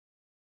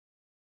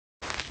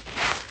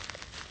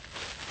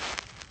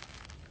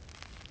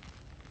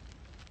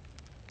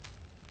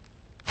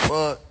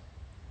Fuck.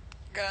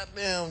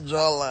 Goddamn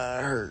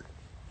jawline hurt.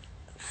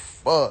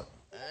 Fuck,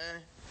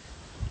 man.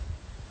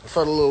 I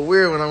felt a little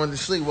weird when I went to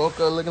sleep. Woke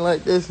up looking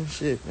like this and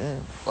shit,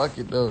 man. Fuck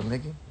it though,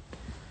 nigga.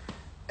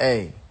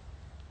 Hey,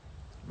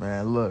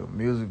 man, look,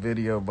 music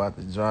video about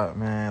to drop,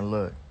 man.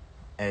 Look,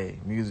 hey,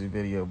 music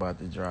video about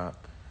to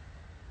drop.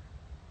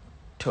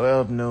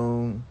 12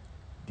 noon,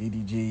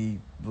 DDG,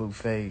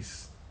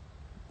 Blueface,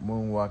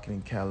 moonwalking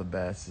in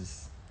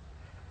Calabasas.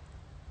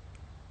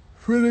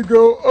 Finna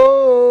go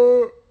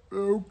up,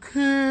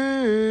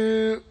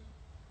 okay.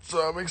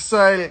 So I'm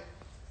excited.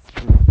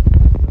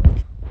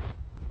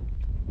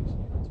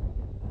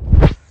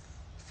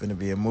 Finna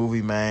be a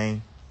movie,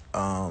 man.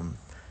 Run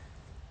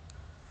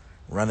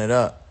it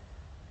up.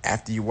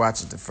 After you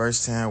watch it the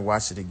first time,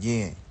 watch it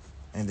again.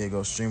 And then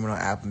go stream it on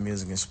Apple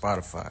Music and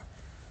Spotify.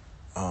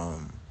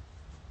 And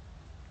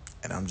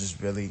I'm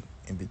just really,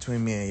 in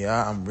between me and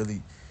y'all, I'm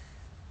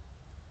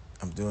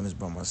doing this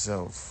by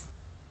myself.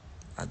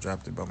 I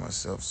dropped it by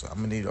myself, so I'm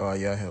gonna need all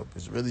y'all help.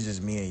 It's really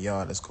just me and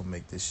y'all that's gonna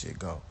make this shit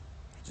go.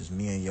 Just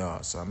me and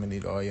y'all. So I'm gonna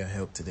need all your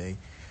help today.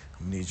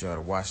 I'm gonna need y'all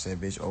to watch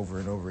that bitch over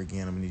and over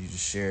again. I'm gonna need you to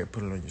share it,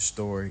 put it on your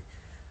story.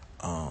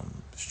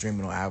 Stream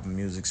it on Apple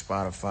Music,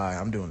 Spotify.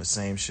 I'm doing the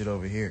same shit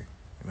over here.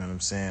 You know what I'm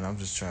saying? I'm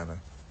just trying to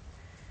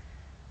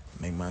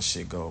make my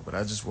shit go. But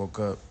I just woke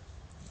up.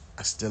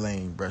 I still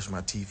ain't brushed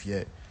my teeth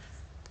yet.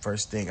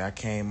 First thing I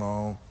came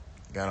on,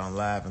 got on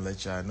live and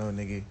let y'all know,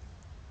 nigga,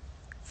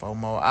 4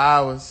 more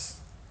hours.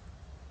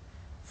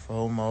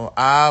 4 more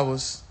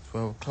hours.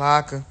 12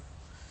 o'clocker.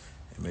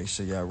 And make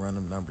sure y'all run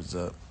them numbers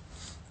up.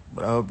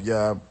 But I hope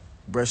y'all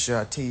brush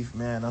your teeth,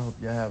 man. I hope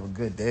y'all have a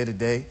good day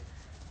today.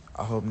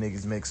 I hope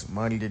niggas make some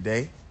money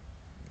today.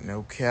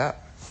 No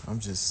cap. I'm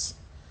just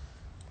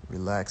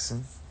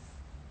relaxing.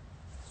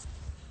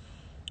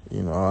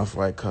 You know,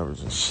 off-white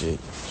covers and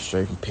shit.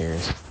 Straight from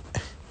Paris.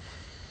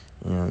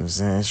 You know what I'm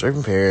saying? Straight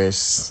from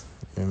Paris.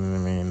 You know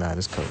what I mean? Nah,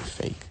 this cover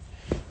fake.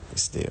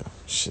 It's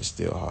shit's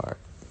still hard.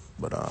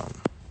 But,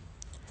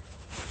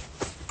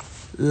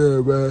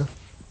 yeah, man.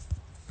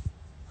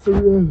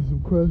 Let me ask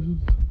some questions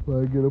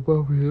before I get up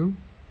off of here.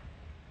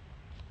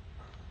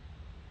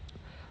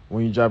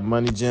 When you drop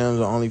Money Gems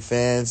on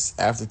OnlyFans,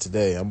 after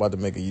today, I'm about to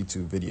make a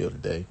YouTube video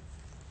today.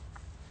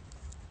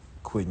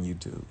 Quitting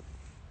YouTube.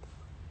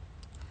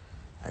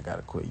 I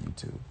gotta quit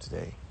YouTube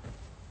today.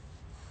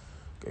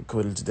 Gotta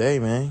quit it today,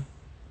 man.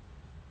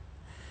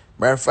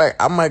 Matter of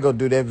fact, I might go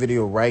do that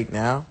video right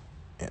now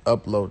and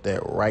upload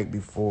that right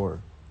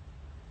before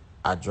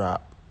I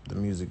drop the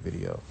music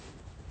video.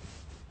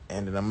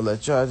 And then I'm gonna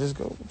let y'all just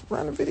go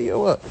run the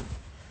video up.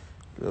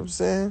 You know what I'm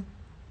saying?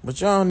 But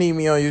y'all don't need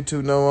me on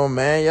YouTube no more,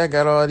 man. Y'all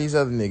got all these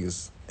other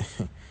niggas.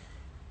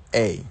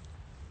 Hey,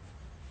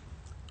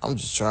 I'm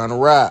just trying to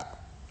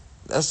rap.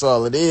 That's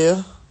all it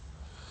is.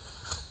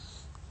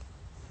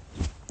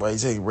 Why you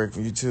take a break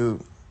from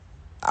YouTube?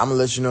 I'm going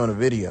to let you know in the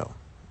video.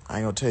 I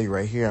ain't going to tell you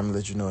right here. I'm going to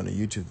let you know in the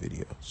YouTube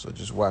video. So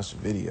just watch the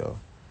video.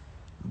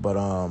 But,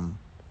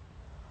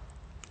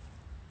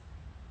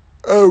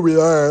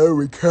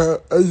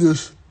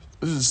 it's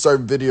just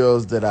certain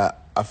videos that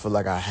I feel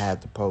like I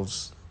had to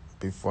post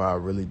before I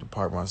really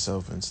depart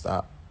myself and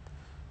stop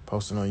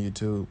posting on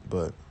YouTube.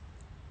 But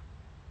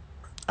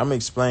I'm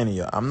explaining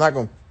y'all. I'm not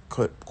going to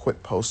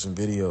quit posting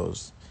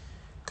videos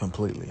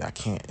completely. I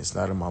can't. It's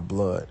not in my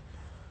blood.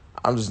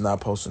 I'm just not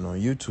posting on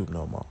YouTube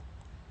no more.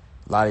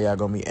 A lot of y'all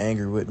going to be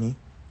angry with me.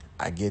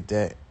 I get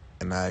that,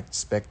 and I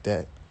expect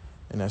that,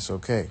 and that's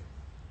okay.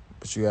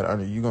 But you got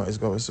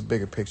to it's a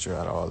bigger picture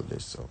out of all of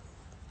this, so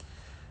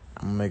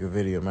I'm going to make a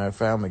video. Matter of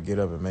fact, I'm going to get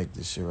up and make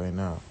this shit right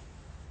now.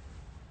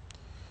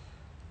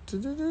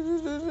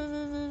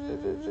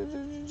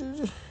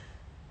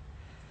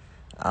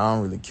 I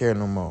don't really care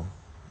no more.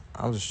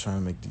 I'm just trying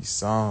to make these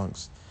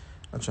songs.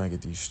 I'm trying to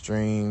get these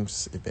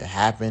streams. If it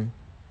happened,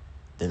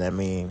 then that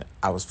mean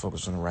I was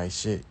focused on the right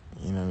shit.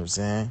 You know what I'm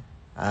saying?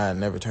 I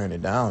never turned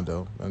it down,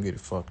 though. Don't get it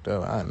fucked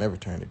up. I never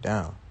turned it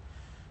down.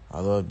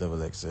 I love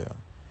XXL.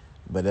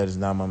 But that is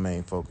not my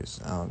main focus.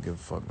 I don't give a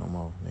fuck no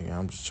more, nigga.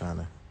 I'm just trying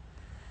to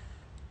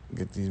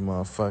get these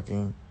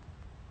motherfucking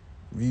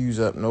views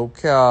up. No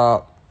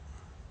cap.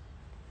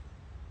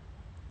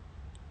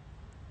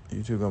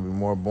 YouTube gonna be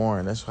more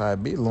boring. That's how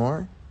it be,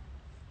 Lauren.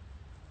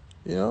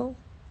 You know?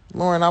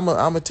 Lauren, I'm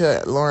gonna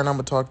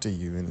talk to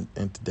you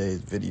in today's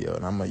video.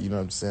 And you know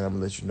what I'm saying? I'm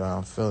gonna let you know how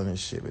I'm feeling and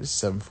shit. But it's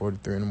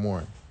 7:43 in the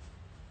morning.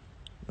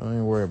 Don't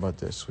even worry about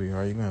that,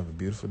 sweetheart. You're gonna have a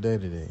beautiful day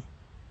today.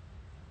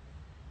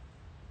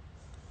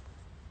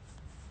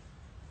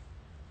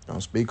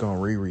 Don't speak on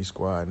Riri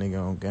Squad,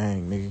 nigga, on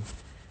gang, nigga.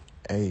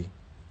 Hey,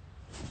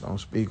 don't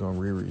speak on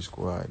Riri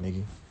Squad,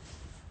 nigga.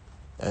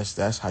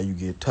 That's how you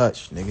get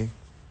touched, nigga.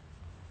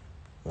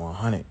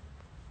 100.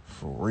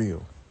 For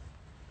real.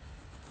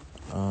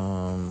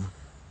 I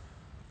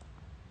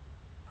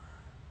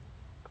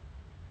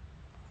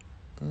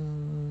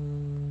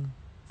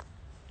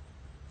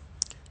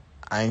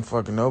ain't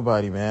fucking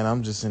nobody, man.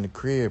 I'm just in the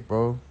crib,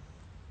 bro.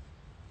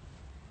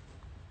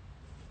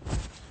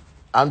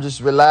 I'm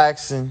just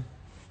relaxing.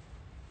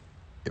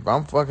 If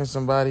I'm fucking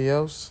somebody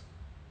else,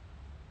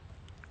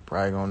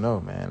 probably gonna know,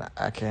 man.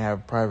 I can't have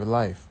a private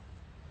life.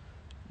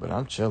 But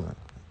I'm chilling.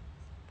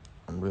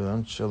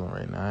 I'm chilling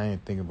right now. I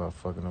ain't thinking about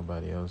fucking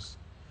nobody else.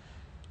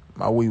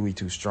 My wee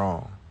too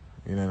strong.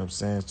 You know what I'm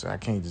saying? So I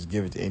can't just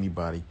give it to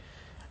anybody.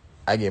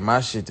 I get my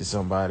shit to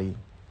somebody,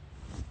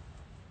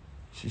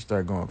 she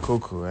start going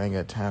cuckoo. I ain't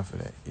got time for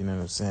that. You know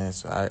what I'm saying?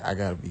 So I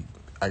gotta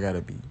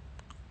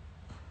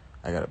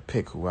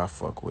pick who I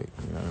fuck with.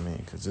 You know what I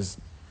mean? Cause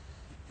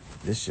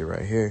this shit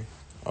right here,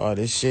 all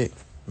this shit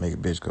make a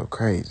bitch go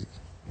crazy.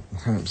 You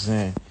know what I'm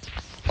saying?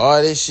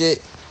 All this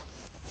shit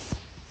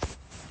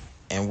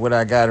and what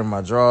I got in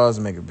my drawers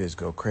make a bitch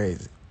go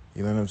crazy.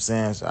 You know what I'm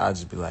saying? So I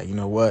just be like, you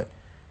know what?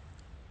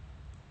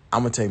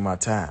 I'm gonna take my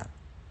time.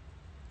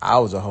 I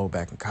was a hoe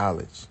back in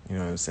college. You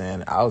know what I'm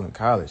saying? I was in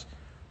college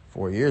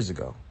 4 years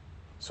ago.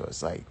 So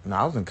it's like, no,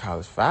 I was in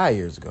college 5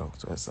 years ago.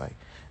 So it's like,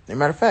 as a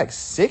matter of fact,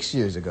 6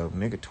 years ago,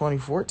 nigga,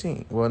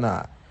 2014. Well,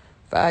 nah,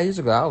 5 years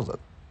ago, I was a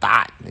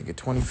thought, nigga.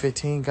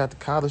 2015, got to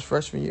college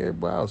freshman year,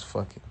 boy, I was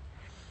fucking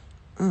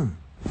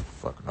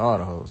all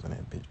the hoes in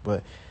that bitch.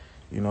 But,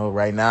 you know,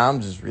 right now,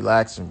 I'm just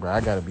relaxing, bro.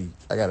 I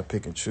gotta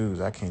pick and choose.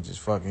 I can't just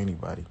fuck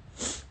anybody.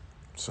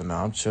 So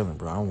now I'm chilling,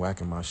 bro. I'm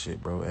whacking my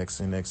shit, bro.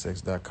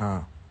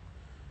 xnxx.com.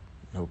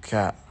 No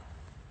cap.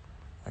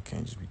 I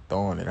can't just be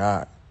throwing it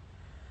out.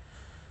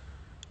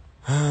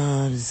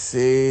 Let's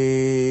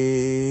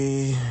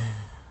see.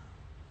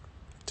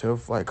 Tell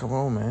Flight, come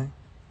on, man.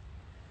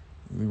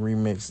 We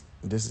remix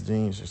This is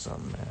Genius or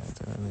something, man.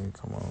 Tell that nigga,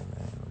 come on,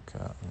 man. No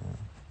cap, man.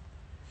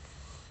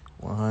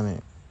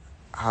 100.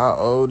 How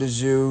old is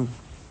you?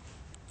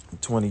 I'm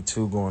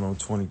 22, going on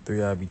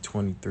 23. I'll be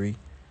 23.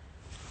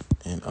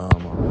 And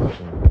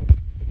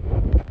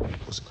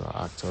what's it called?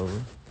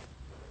 October.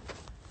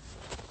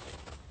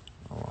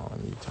 Hold on,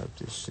 let me type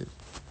this shit.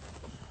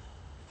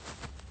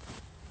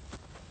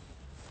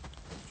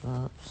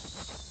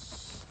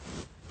 Drops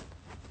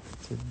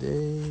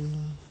today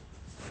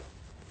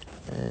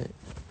at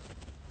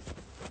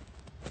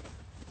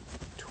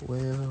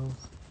 12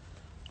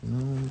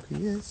 noon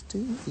PST.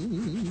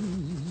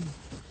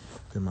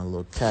 Put my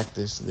little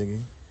cactus,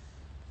 nigga.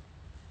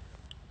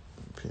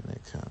 Pin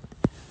that comment.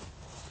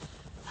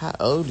 How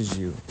old is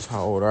you?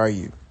 How old are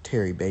you,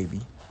 Terry baby?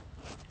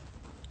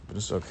 But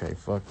it's okay.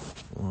 Fuck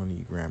it. We don't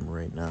need grammar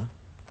right now.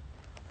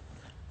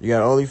 You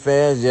got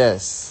OnlyFans?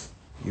 Yes.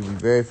 You'll be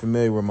very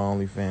familiar with my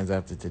OnlyFans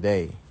after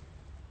today.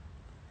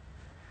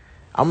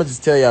 I'm going to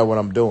just tell y'all what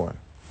I'm doing.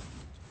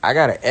 I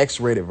got an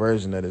X-rated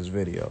version of this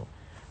video.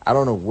 I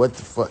don't know what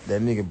the fuck.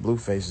 That nigga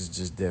Blueface is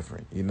just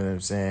different. You know what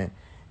I'm saying?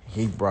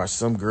 He brought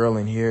some girl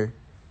in here.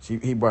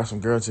 He brought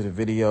some girl to the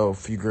video, a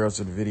few girls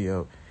to the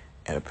video,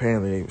 and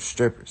apparently they were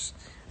strippers.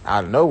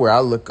 Out of nowhere, I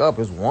look up,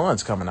 his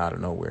wands coming out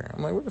of nowhere.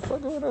 I'm like, what the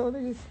fuck going on,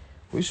 nigga?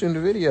 We shooting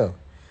the video.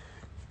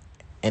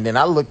 And then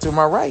I look to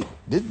my right.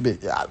 This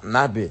bitch,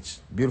 not bitch,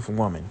 beautiful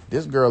woman.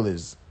 This girl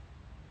is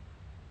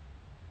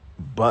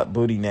butt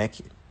booty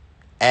naked,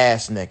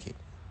 ass naked,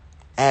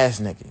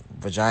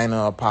 vagina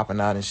all popping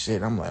out and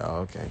shit. I'm like,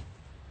 oh, okay.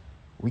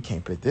 We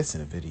can't put this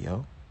in a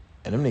video.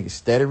 And them niggas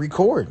steady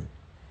recording.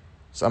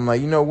 So I'm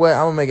like, you know what?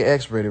 I'm going to make an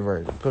X-rated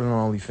version. Put it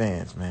on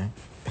OnlyFans, man.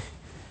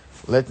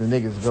 Let the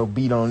niggas go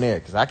beat on there.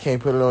 Because I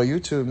can't put it on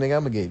YouTube, nigga.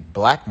 I'm going to get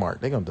blackmarked.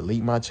 They're going to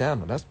delete my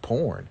channel. That's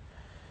porn.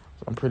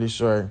 So I'm pretty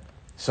sure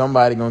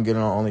somebody going to get it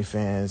on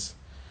OnlyFans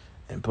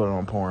and put it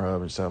on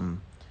Pornhub or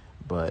something.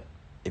 But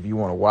if you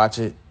want to watch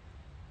it,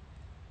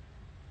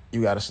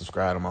 you got to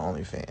subscribe to my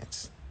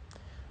OnlyFans,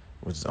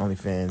 which is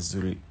OnlyFans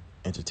Zoie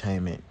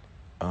Entertainment.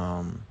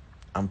 I'm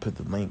going to put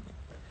the link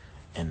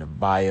in the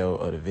bio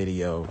of the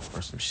video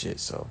or some shit.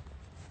 So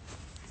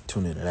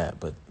tune into that.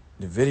 But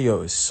the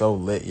video is so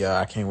lit, y'all.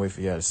 I can't wait for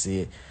y'all to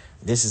see it.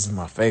 This is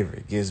my favorite.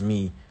 It gives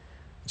me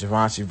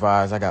Givenchy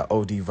vibes. I got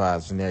OD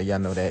vibes in there. Y'all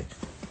know that.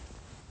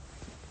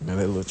 You know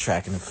that little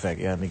tracking effect.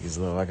 Y'all niggas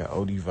love. I got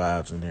OD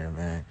vibes in there,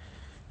 man.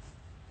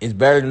 It's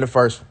better than the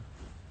first one.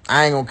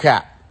 I ain't gonna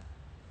cap.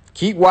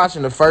 Keep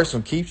watching the first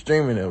one. Keep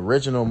streaming the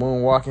original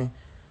Moonwalking.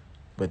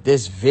 But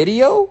this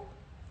video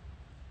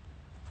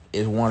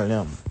is one of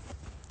them.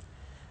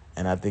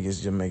 And I think it's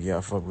just make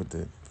y'all fuck with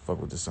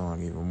the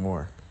song even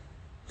more.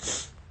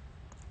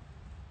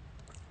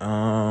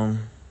 Why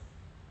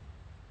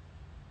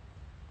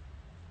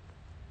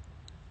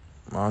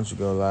don't you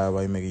go live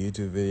while you make a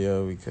YouTube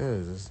video?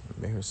 Because it's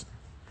embarrassing.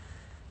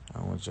 I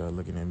don't want y'all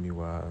looking at me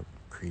while I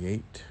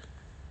create.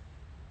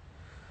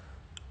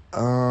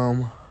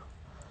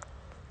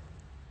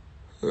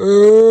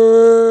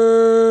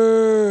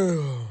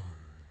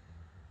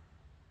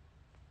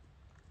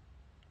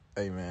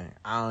 Hey man,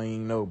 I don't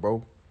even know,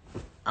 bro.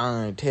 I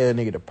don't even tell a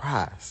nigga the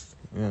price.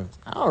 You know,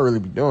 I don't really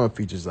be doing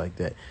features like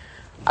that.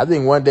 I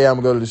think one day I'm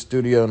gonna go to the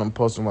studio and I'm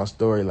posting my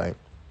story like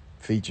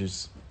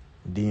features,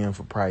 DM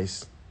for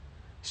price,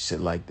 shit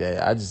like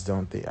that. I just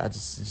don't think. It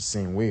just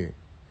seem weird.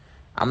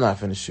 I'm not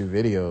finna shoot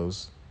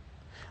videos.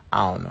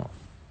 I don't know.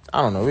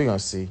 We gonna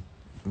see.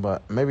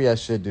 But maybe I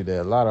should do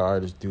that. A lot of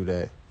artists do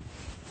that.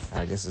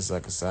 I guess it's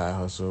like a side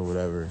hustle or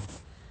whatever.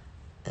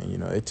 And you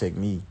know, it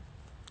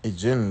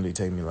generally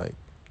take me like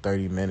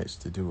 30 minutes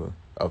to do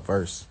a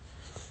verse.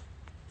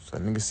 So a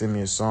nigga send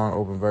me a song,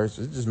 open verse.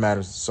 It just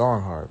matters if the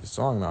song hard. If the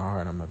song not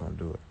hard, I'm not gonna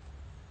do it.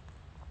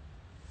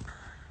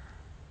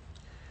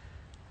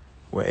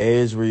 What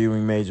age were you when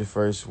you made your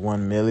first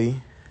 1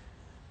 milli?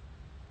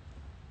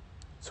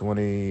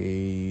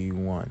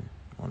 21.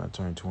 When I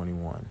turned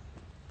 21.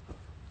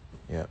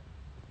 Yep.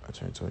 I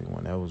turned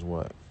 21. That was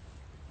what?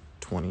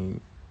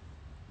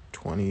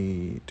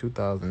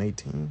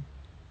 2018?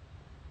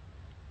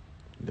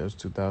 That was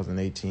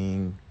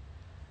 2018.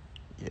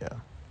 Yeah.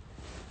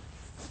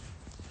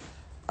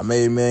 I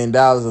made $1 million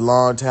a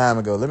long time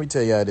ago. Let me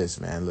tell y'all this,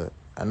 man. Look,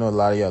 I know a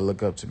lot of y'all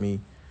look up to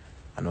me.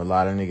 I know a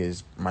lot of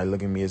niggas might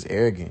look at me as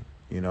arrogant,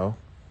 you know.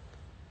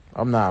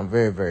 I'm not. I'm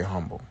very, very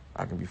humble.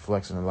 I can be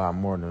flexing a lot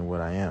more than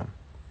what I am.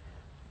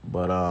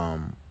 But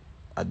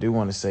I do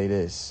want to say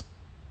this.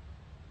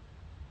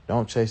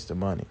 Don't chase the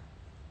money.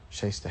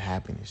 Chase the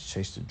happiness.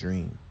 Chase the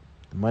dream.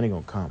 The money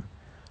gonna come.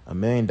 $1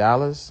 million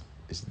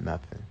is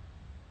nothing.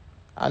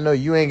 I know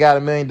you ain't got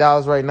 $1 million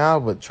right now,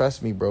 but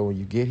trust me, bro, when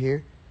you get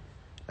here,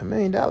 $1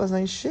 million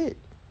ain't shit.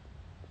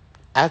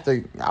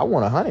 After, I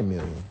want 100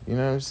 million. You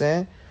know what I'm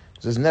saying?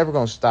 So it's never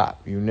gonna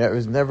stop.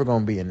 It's never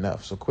gonna be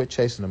enough. So quit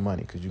chasing the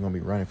money, because you're gonna be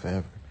running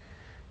forever.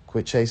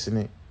 Quit chasing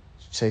it.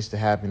 Chase the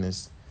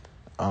happiness.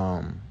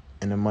 And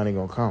the money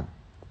gonna come.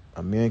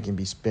 $1 million can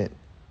be spent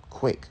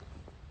quick.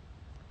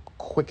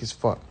 Quick as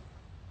fuck.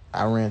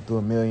 I ran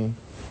through $1 million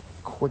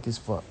quick as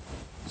fuck.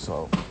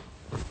 So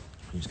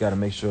you just gotta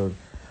make sure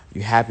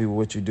you're happy with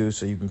what you do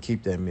so you can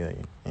keep that $1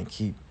 million and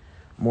keep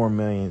more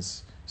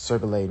millions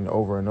circulating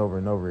over and over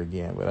and over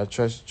again. But I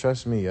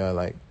trust me,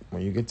 like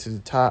when you get to the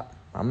top,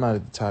 I'm not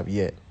at the top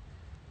yet.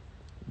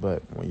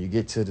 But when you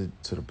get to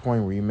the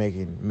point where you're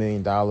making $1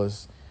 million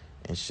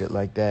and shit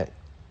like that,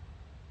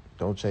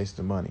 don't chase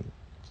the money.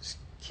 Just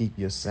keep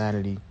your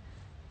sanity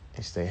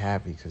and stay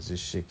happy, because this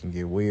shit can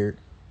get weird.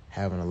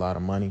 Having a lot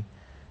of money,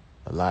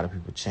 a lot of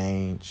people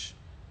change,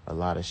 a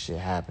lot of shit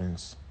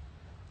happens.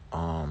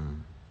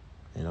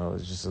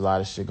 It's just a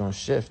lot of shit gonna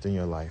shift in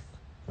your life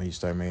when you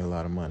start making a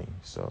lot of money.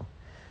 So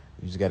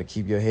you just gotta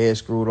keep your head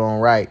screwed on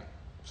right.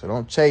 So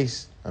don't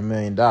chase $1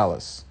 million.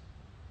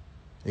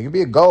 It can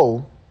be a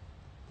goal,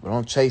 but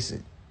don't chase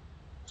it.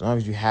 As long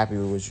as you're happy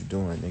with what you're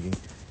doing, nigga.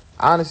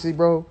 Honestly,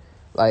 bro,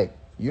 like,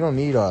 you don't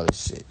need all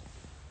this shit.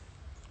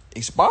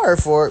 Aspire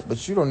for it,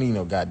 but you don't need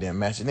no goddamn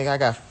match. Nigga, I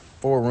got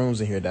 4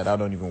 rooms in here that I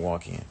don't even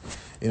walk in.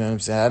 You know what I'm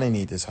saying? I didn't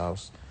need this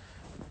house.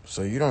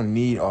 So you don't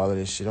need all of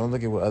this shit. Don't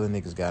look at what other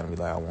niggas got and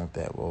be like, I want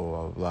that, blah,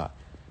 blah, blah, blah.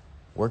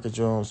 Work at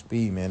your own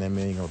speed, man. That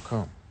million gonna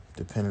come.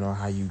 Depending on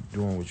how you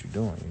doing what you're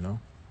doing, you know?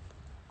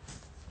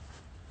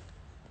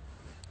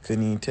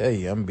 Couldn't even tell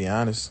you. I'm gonna be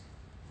honest.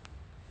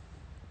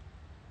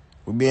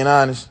 We're being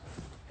honest.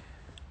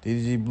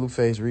 DDG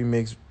Blueface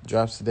remix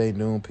drops today,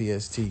 noon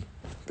PST,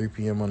 3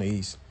 p.m. on the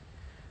East.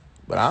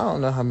 But I don't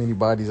know how many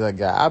bodies I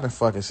got. I've been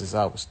fucking since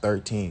I was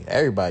 13.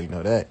 Everybody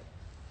know that.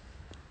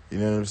 You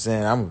know what I'm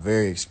saying? I'm a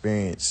very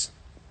experienced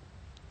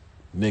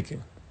nigga.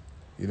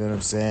 You know what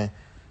I'm saying?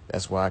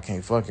 That's why I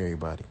can't fuck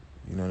everybody.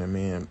 You know what I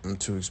mean? I'm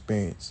too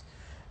experienced.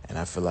 And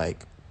I feel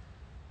like,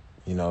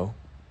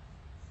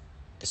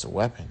 it's a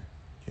weapon,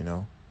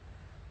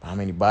 How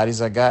many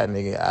bodies I got,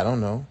 nigga, I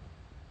don't know.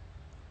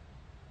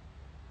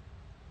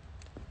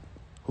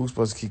 Who's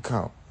supposed to keep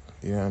count?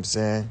 You know what I'm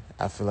saying?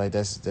 I feel like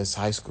that's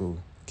high school,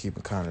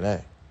 keeping count of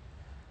that.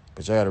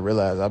 But y'all gotta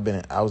realize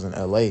I was in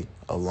LA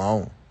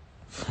alone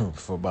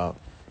for about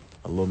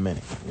a little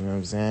minute. You know what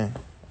I'm saying?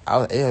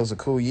 It was a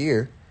cool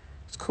year.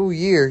 It's a cool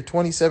year,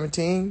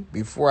 2017,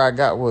 before I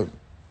got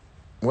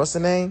what's the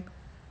name?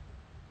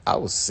 I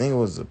was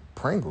single as a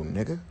Pringle,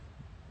 nigga.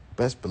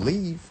 Best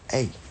believe.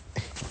 Hey,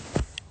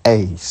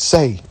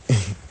 say.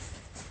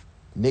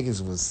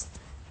 Niggas was,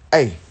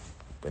 hey.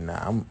 But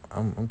nah,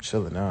 I'm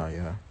chilling now,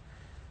 y'all.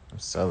 I'm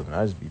selling.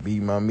 I just be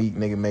beating my meat,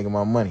 nigga, making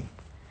my money.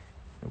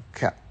 No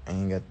cap. I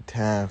ain't got the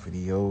time for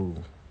the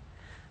old.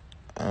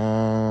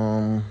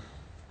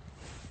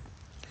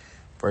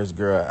 First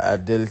girl,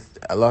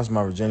 I lost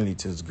my virginity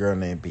to this girl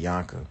named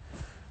Bianca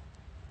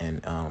in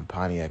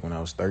Pontiac when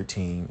I was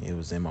 13. It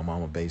was in my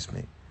mama's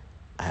basement.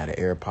 I had an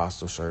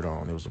Aeropostale shirt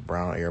on. It was a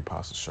brown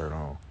Aeropostale shirt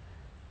on.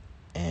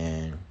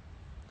 And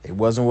it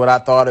wasn't what I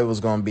thought it was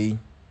going to be.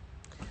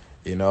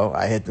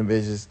 I hit them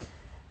bitches.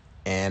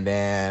 And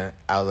then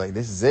I was like,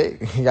 this is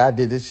it. I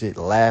did this shit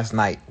last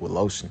night with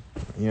lotion.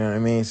 You know what I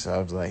mean? So I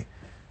was like,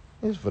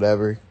 it's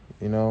whatever,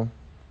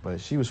 But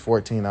she was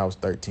 14, I was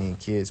 13.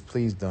 Kids,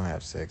 please don't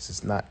have sex.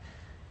 It's not.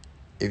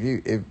 If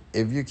you're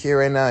a kid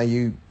right now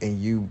and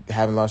you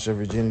haven't lost your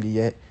virginity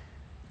yet,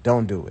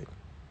 don't do it.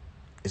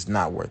 It's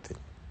not worth it.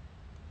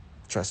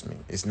 Trust me,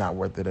 it's not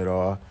worth it at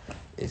all.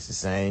 It's the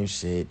same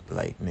shit.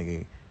 Like,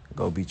 nigga,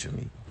 go beat your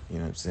meat. You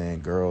know what I'm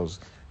saying? Girls,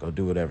 go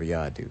do whatever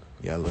y'all do.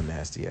 Y'all little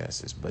nasty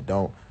asses. But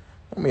don't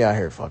be out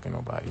here fucking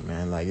nobody,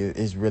 man. Like,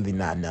 it's really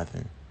not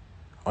nothing.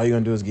 All you're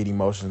gonna do is get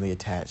emotionally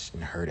attached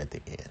and hurt at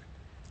the end,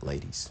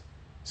 ladies.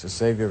 So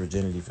save your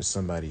virginity for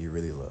somebody you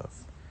really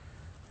love.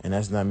 And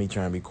that's not me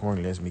trying to be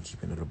corny. That's me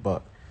keeping it a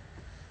buck.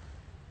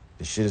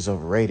 This shit is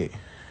overrated.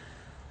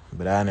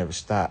 But I never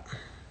stop.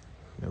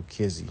 No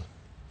kizzy.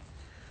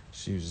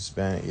 She was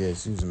Hispanic. Yeah,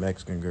 she was a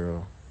Mexican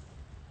girl.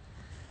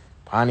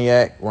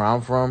 Pontiac, where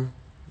I'm from,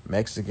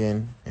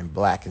 Mexican and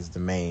black is the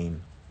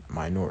main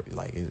minority.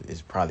 Like,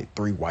 it's probably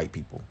 3 white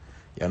people.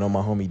 Y'all know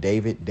my homie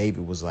David?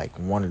 David was like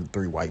one of the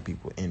 3 white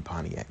people in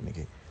Pontiac,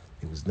 nigga.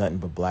 It was nothing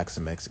but blacks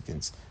and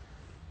Mexicans.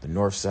 The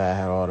north side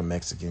had all the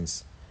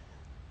Mexicans.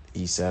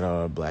 East side had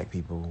all the black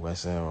people.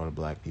 West side had all the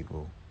black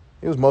people.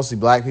 It was mostly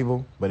black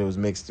people, but it was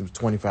mixed. It was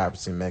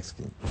 25%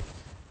 Mexican.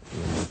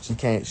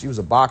 She was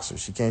a boxer.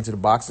 She came to the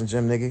boxing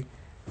gym, nigga.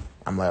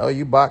 I'm like, oh,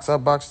 you box? I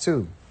box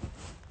too.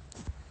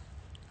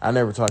 I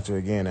never talked to her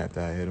again after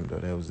I hit him, though.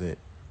 That was it.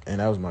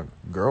 And that was my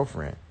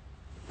girlfriend.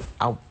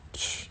 I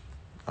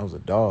was a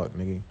dog,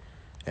 nigga.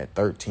 At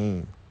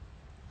 13.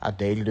 I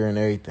dated her and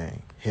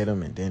everything. Hit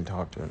him and didn't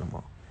talk to her no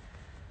more.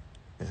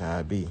 That's how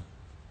it be.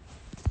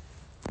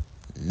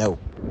 No.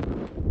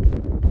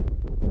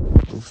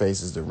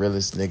 Blueface is the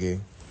realest nigga.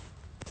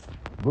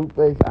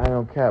 Blueface, I ain't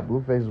gonna cap.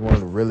 Blueface is one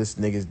of the realest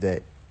niggas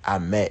that I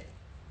met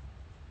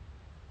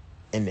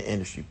in the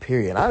industry,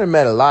 period. I done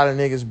met a lot of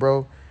niggas,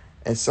 bro.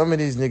 And some of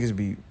these niggas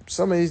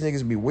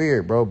be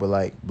weird, bro. But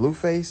like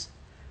Blueface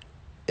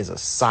is a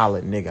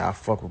solid nigga. I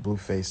fuck with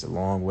Blueface a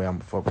long way. I'm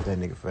gonna fuck with that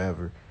nigga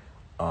forever.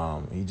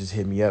 He just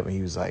hit me up and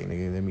he was like,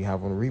 nigga, let me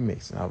hop on a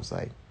remix. And I was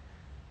like,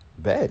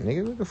 bad,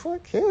 nigga, what the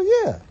fuck? Hell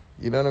yeah.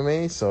 You know what I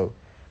mean? So,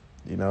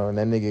 you know, and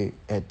that nigga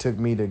had took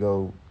me to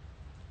go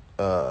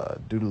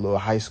do the little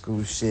high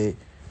school shit.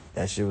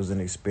 That shit was an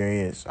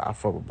experience. I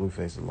fuck with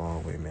Blueface a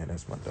long way, man.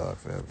 That's my dog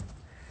forever.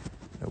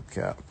 No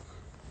cap.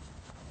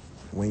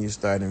 When you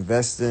start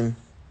investing,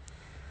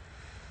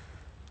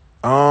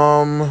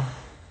 I mean,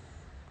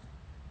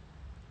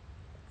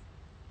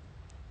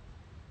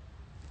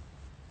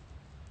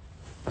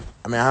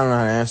 I don't know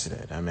how to answer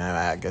that. I mean,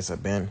 I guess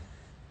I've been.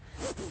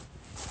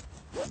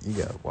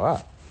 You got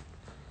what?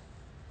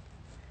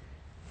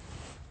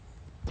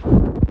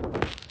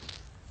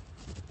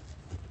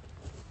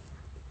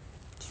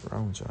 What's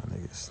wrong with y'all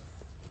niggas?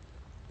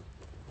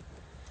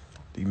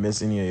 Do you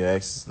miss any of your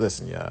exes?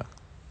 Listen, y'all.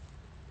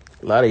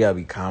 A lot of y'all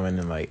be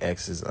commenting like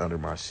exes under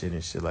my shit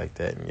and shit like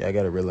that. And y'all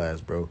gotta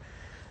realize, bro,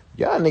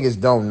 y'all niggas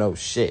don't know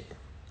shit.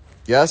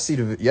 Y'all see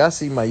my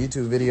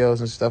YouTube videos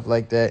and stuff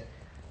like that.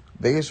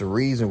 Biggest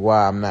reason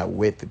why I'm not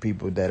with the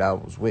people that I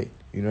was with.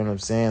 You know what I'm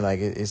saying? Like,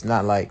 it's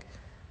not like,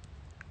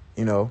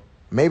 you know,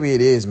 maybe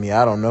it is me.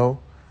 I don't know.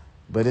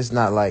 But it's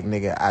not like,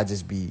 nigga, I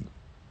just be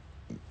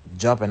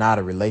jumping out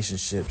of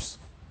relationships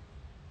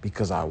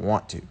because I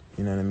want to.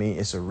 You know what I mean?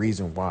 It's a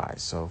reason why.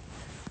 So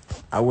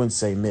I wouldn't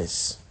say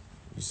miss.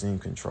 You seem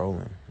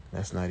controlling.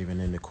 That's not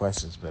even in the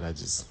questions, but I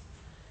just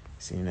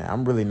seen that.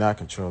 I'm really not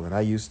controlling.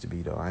 I used to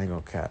be, though. I ain't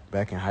gonna cap.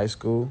 Back in high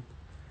school,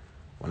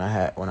 when I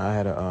had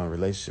a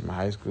relationship in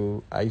high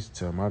school, I used to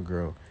tell my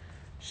girl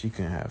she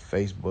couldn't have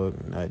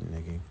Facebook, nothing,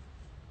 nigga.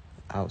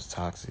 I was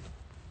toxic.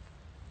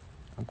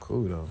 I'm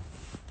cool, though.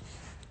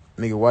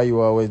 Nigga, why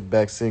you always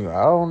back single?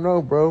 I don't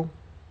know, bro.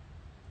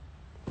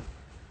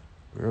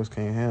 Girls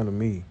can't handle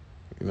me.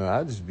 You know,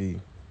 I just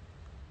be...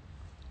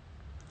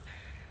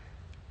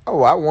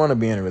 Oh, I want to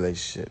be in a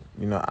relationship.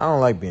 You know, I don't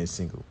like being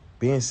single.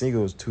 Being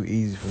single is too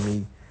easy for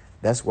me.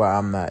 That's why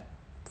I'm not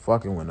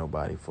fucking with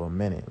nobody for a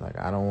minute. Like,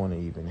 I don't want to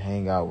even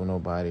hang out with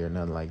nobody or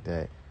nothing like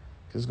that.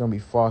 Because it's going to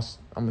be false.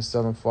 I'm going to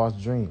sell them false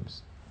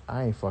dreams.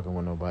 I ain't fucking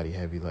with nobody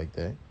heavy like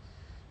that.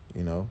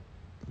 You know?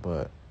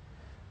 But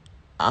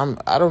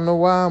I don't know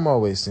why I'm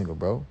always single,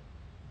 bro.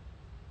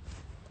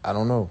 I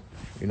don't know.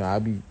 You know, I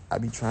be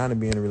trying to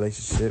be in a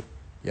relationship.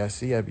 Y'all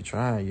see, I be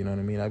trying, you know what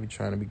I mean? I be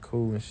trying to be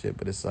cool and shit,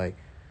 but it's like,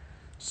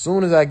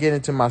 soon as I get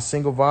into my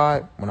single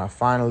vibe, when I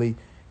finally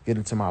get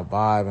into my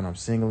vibe and I'm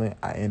singling,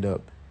 I end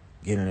up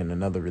getting in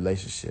another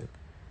relationship.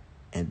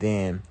 And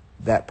then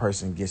that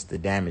person gets to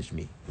damage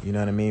me, you know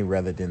what I mean?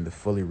 Rather than to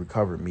fully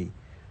recover me.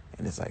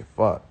 And it's like,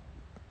 fuck.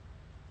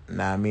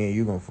 Now me and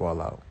you gonna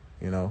fall out,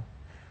 you know?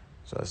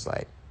 So it's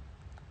like,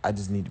 I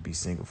just need to be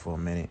single for a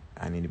minute.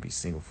 I need to be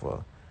single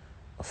for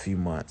a few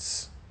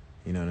months,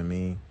 you know what I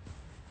mean?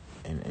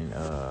 And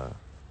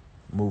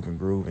move and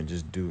groove and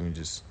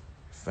just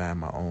find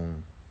my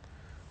own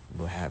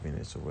little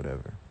happiness or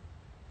whatever.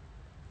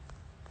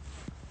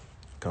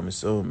 Coming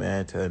soon,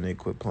 man. Tell them they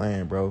quit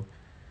playing, bro.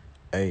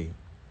 Hey,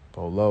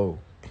 Polo.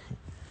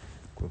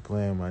 Quit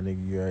playing, my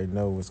nigga. You already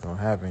know what's gonna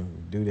happen.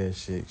 You do that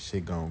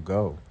shit gonna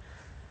go.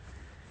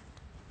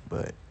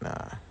 But,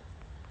 nah.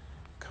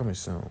 Coming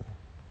soon.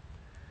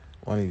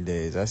 One of these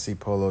days, I see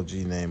Polo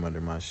G name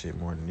under my shit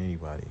more than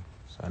anybody.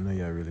 So I know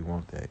y'all really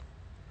want that.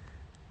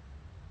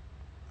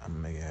 I'm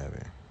gonna make it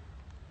happen.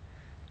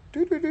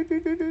 Let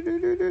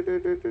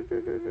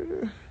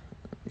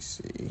me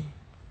see.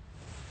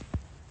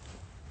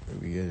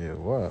 We get it.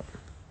 What?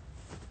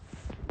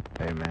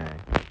 Hey, man.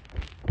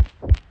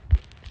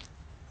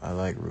 I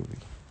like Ruby.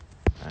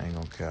 I ain't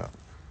gonna cap.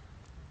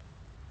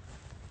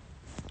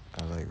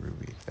 I like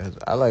Ruby.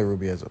 I like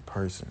Ruby as a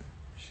person.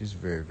 She's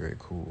very, very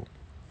cool.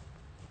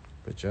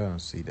 But y'all don't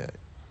see that.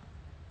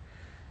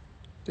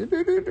 Why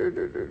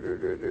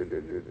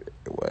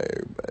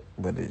everybody?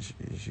 But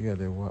she got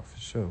that what for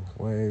sure.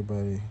 Why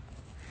everybody?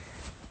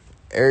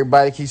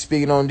 everybody keeps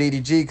speaking on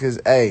DDG because,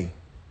 hey,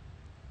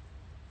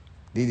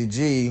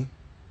 DDG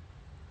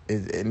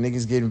is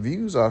niggas getting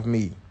views off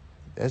me.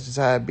 That's just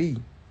how it be.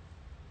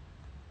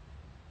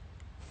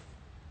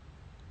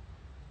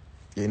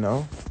 You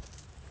know?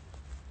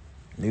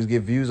 Niggas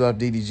get views off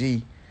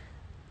DDG.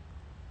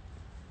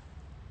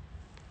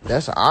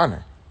 That's an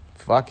honor.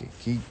 Fuck it.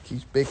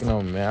 Keep speaking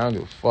on me, man. I don't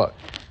give a fuck.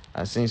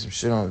 I seen some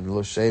shit on the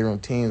little Shade Room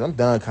teams. I'm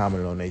done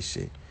commenting on that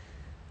shit.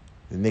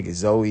 The nigga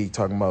Zoie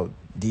talking about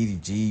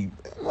DDG.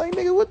 I'm like,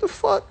 nigga, what the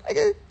fuck?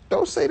 Nigga,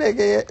 don't say that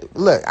gay.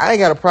 Look, I ain't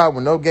got a problem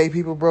with no gay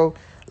people, bro.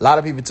 A lot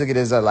of people took it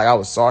as like I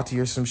was salty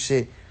or some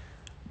shit.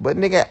 But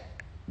nigga,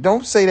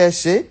 don't say that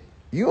shit.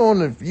 You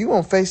on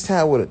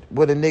FaceTime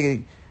with a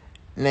nigga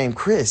named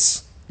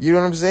Chris. You know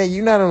what I'm saying?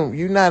 You not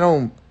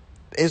on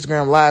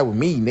Instagram Live with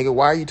me, nigga.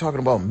 Why are you talking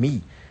about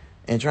me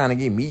and trying to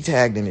get me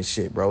tagged in this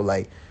shit, bro?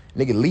 Like,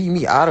 nigga, leave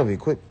me out of it.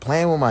 Quit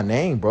playing with my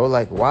name, bro.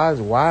 Like, why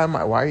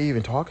are you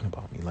even talking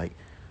about me? Like,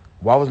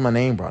 why was my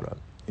name brought up?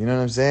 You know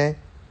what I'm saying?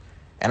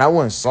 And I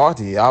wasn't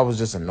salty. I was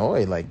just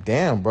annoyed. Like,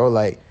 damn, bro.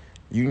 Like,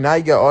 you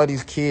got all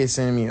these kids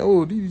sending me,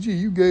 oh, DDG,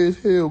 you gay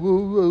as hell. Blah,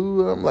 blah,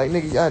 blah. I'm like,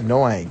 nigga, y'all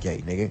know I ain't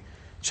gay, nigga.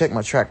 Check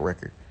my track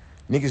record.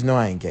 Niggas know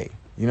I ain't gay.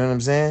 You know what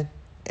I'm saying?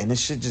 And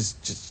this shit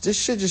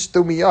just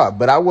threw me off.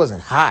 But I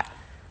wasn't hot.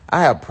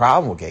 I have a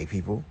problem with gay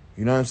people.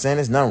 You know what I'm saying?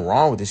 There's nothing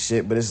wrong with this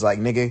shit. But it's like,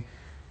 nigga,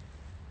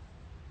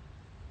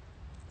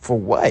 for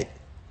what?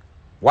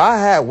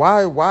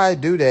 Why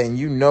do that? And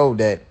you know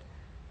that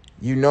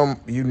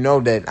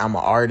I'm an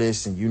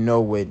artist, and you know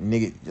what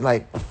nigga,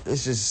 like,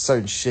 it's just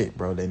certain shit,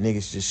 bro, that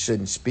niggas just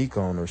shouldn't speak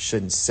on or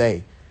shouldn't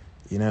say.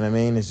 You know what I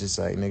mean? It's just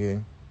like,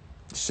 nigga,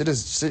 shit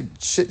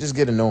just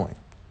get annoying.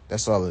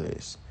 That's all it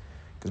is.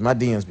 Because my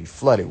DMs be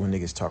flooded when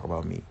niggas talk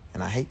about me.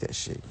 And I hate that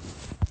shit.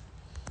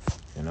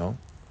 You know?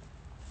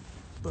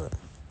 But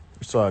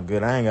it's all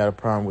good. I ain't got a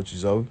problem with you,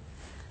 Zoe.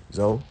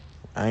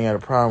 I ain't got a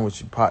problem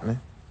with you, partner.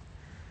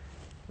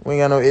 We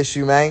ain't got no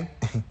issue, man.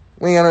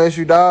 We ain't got no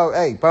issue, dog.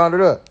 Hey, pound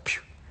it up.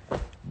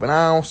 But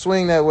I don't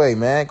swing that way,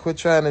 man.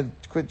 Quit.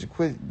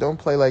 Don't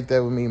play like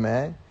that with me,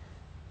 man.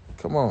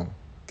 Come on.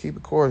 Keep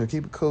it cordial.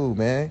 Keep it cool,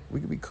 man. We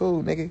can be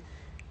cool, nigga.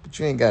 But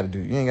you ain't got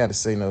to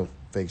say no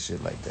fake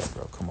shit like that,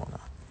 bro. Come on now.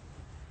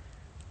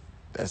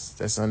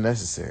 That's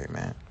unnecessary,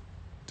 man.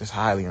 Just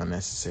highly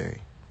unnecessary.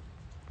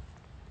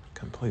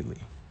 Completely.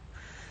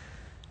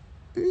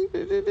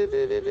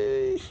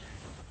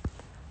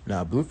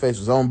 Nah, Blueface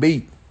was on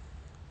beat.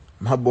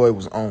 My boy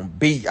was on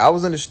beat. I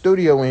was in the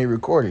studio when he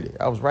recorded it.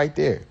 I was right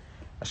there.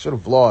 I should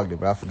have vlogged it,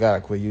 but I forgot I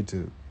quit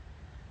YouTube.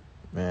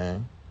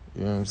 Man,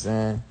 you know what I'm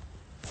saying?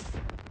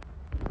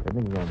 That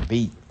nigga was on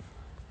beat.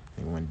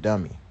 Nigga went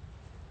dummy.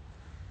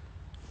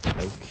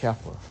 No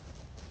kappa.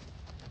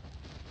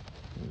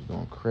 He was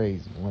going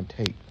crazy. One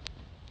take.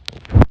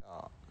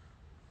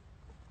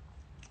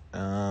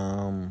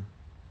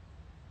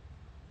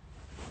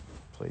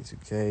 Play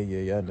 2K. Yeah,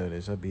 y'all know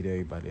this. I beat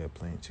everybody up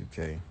playing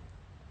 2K.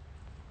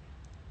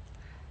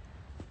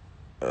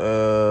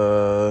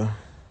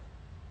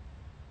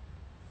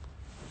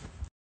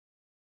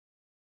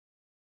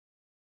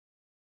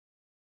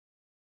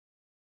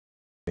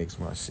 Makes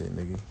my shit,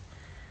 nigga.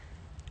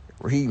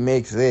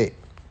 Remix it.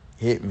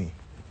 Hit me.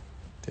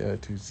 Tell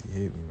 2C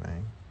hit me,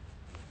 man.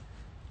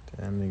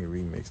 Damn nigga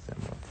remix that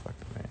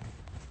motherfucker, man.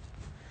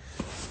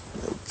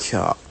 No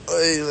cap.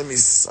 Hey, let me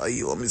saw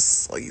you.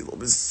 What's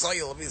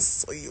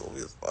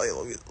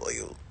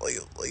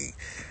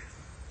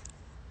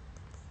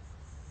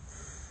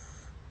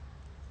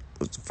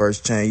the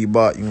first chain you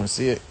bought? You wanna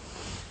see it?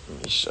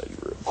 Let me show you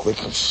real quick.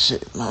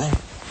 Shit, man.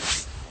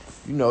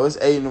 You know, it's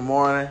 8 in the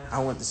morning.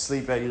 I went to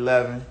sleep at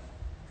 11.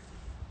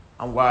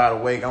 I'm wide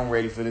awake. I'm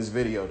ready for this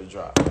video to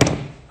drop.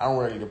 I'm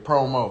ready to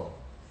promo.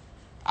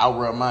 I'll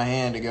rub my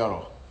hand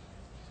together.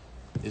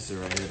 This is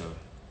right here, though.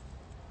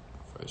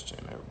 First chain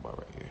I ever bought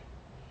right here.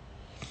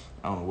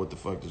 I don't know what the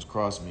fuck this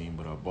cross mean,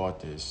 but I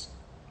bought this.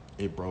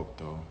 It broke,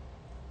 though.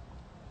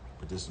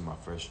 But this is my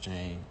first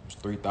chain. It was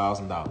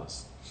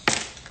 $3,000.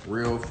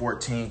 Real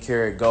 14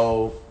 karat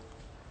gold.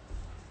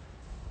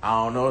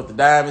 I don't know if the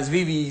diamonds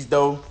VVs,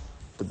 though.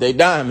 But they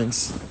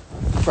diamonds.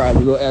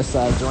 Probably little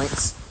SI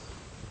joints.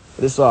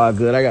 But it's all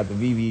good. I got the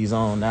VVs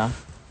on now.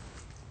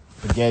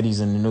 The Getty's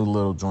in the new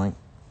little joint.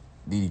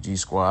 DDG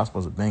squad. I'm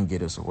supposed to been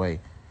get us away.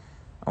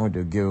 I'm going to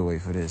do a giveaway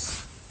for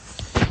this.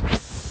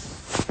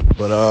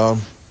 But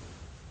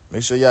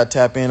make sure y'all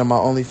tap in on my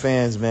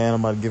OnlyFans, man.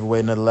 I'm about to give away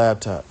another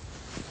laptop.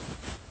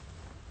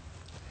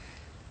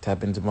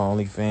 Tap into my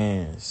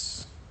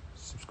OnlyFans.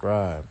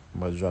 Subscribe.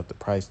 I'm about to drop the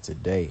price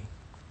today.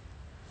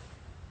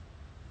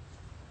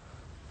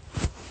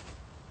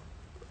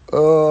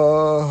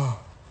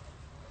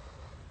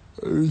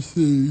 Let me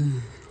see.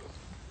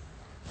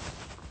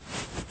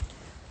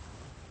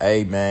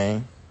 Hey,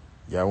 man.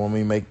 Y'all want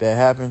me to make that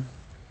happen?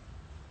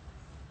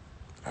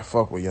 I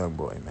fuck with Young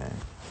Boy, man.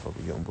 Fuck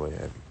with Young Boy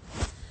heavy.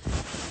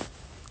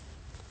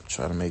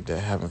 Try to make that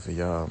happen for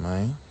y'all,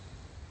 man.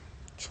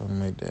 Try to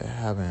make that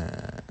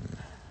happen.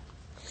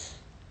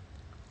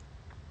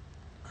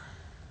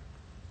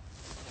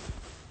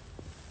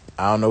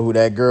 I don't know who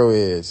that girl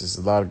is. It's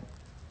a lot of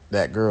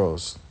that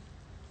girls.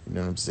 You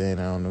know what I'm saying?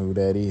 I don't know who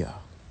that is.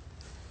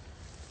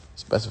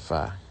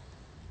 Specify.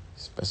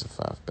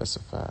 Specify.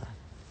 Specify.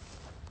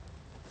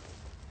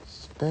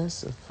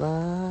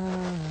 Specify.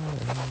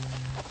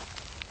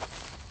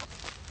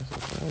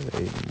 It's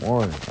 8 in the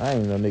morning. I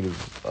ain't know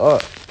niggas was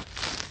up.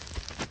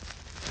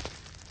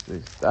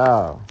 Big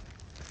style.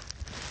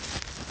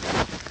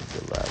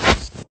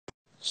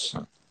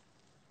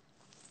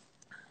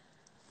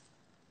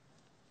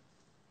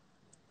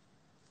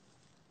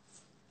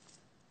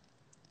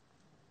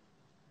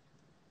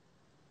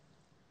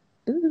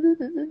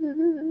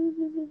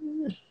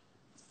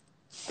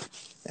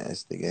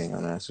 This nigga ain't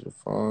gonna answer the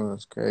phone.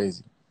 That's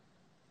crazy.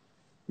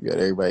 You got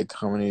everybody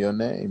coming in your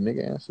name.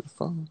 Nigga, answer the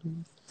phone,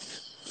 dude.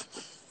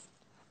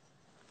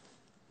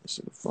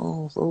 Answer the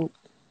phone, folks.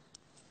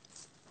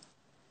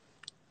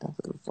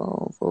 Answer the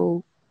phone,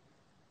 folks.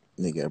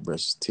 Nigga gotta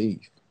brush his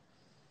teeth.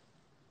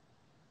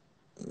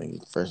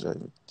 Nigga fresh out,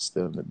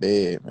 still in the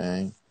bed,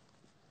 man.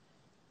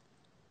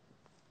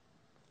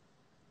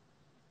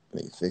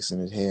 Nigga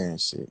fixing his hair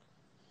and shit.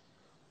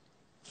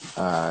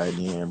 Alright,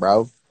 then,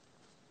 bro.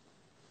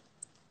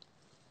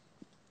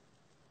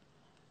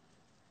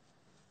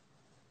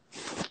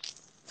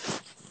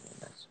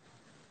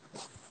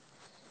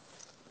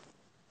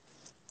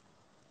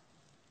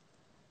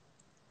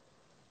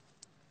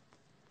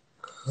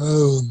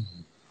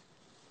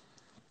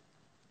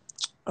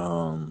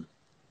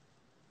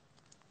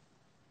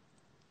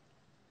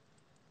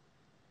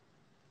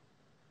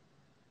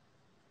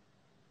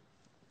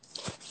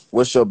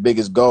 What's your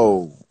biggest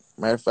goal?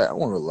 Matter of fact, I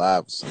want to go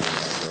live with somebody.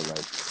 Like,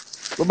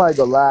 somebody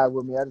go live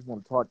with me. I just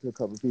want to talk to a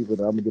couple of people.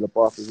 Then I'm gonna get up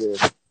off of here.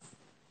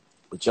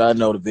 But y'all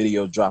know the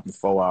video dropping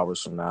 4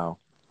 hours from now.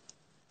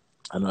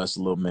 I know that's a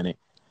little minute,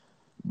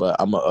 but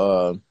I'm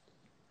gonna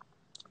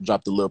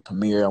drop the little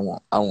premiere.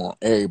 I want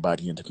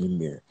everybody in the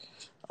premiere.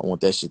 I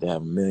want that shit to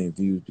have 1 million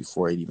views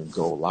before it even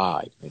go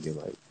live.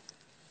 Nigga, like,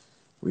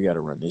 we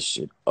gotta run this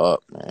shit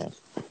up, man.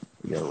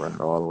 We gotta run it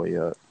all the way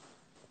up.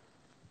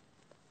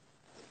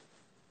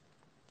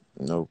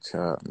 No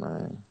cap,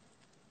 man.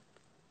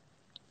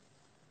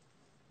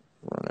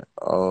 Run it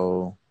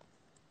all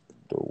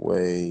the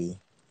way.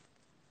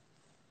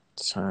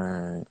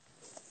 Turn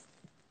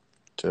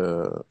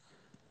to,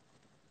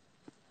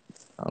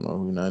 I don't know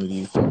who none of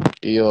these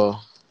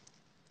feel.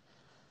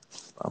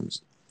 I'm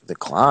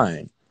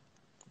decline.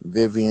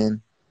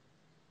 Vivian.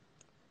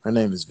 Her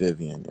name is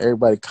Vivian.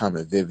 Everybody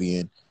comment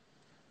Vivian.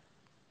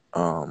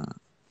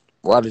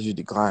 Why did you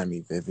decline me,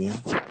 Vivian?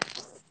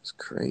 It's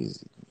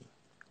crazy.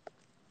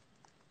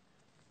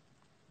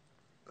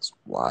 It's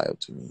wild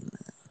to me,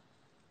 man.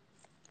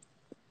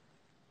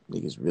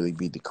 Niggas really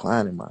be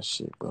declining my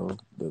shit, bro.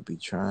 They'll be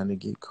trying to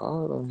get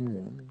caught on here.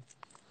 Let me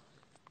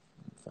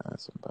find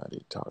somebody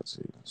to talk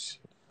to and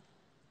shit.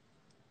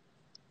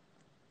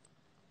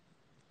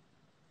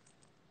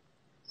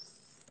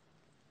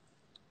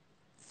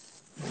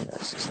 He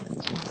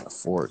got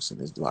Forex in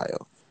his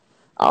bio.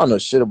 I don't know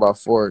shit about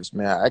Forex,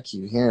 man. I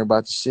keep hearing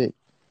about the shit.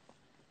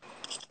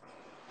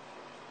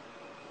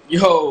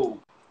 Yo.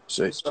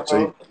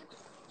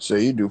 So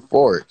you do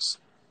Forex?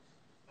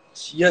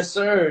 Yes,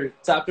 sir.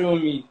 Tap in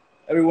with me.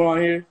 Everyone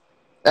on here.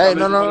 Hey,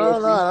 no.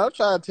 I'm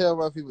trying to tell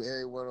my people,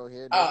 everyone on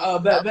here.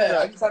 Bet.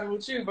 I can tap in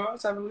with you, bro.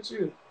 Tap in with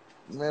you.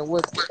 Man,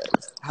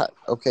 how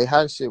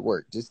does shit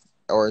work?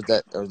 Or is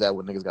that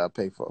what niggas gotta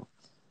pay for?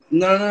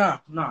 No.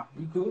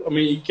 You cool? I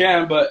mean, you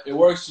can, but it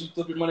works. You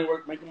flip your money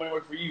work, make your money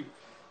work for you.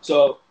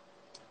 So,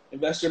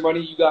 invest your money.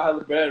 You got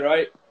hella bread,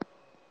 right?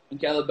 In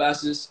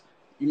Calabasas,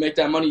 you make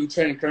that money. You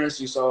trade in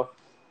currency. So,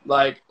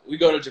 like, we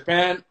go to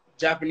Japan,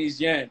 Japanese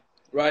yen,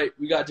 right?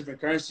 We got different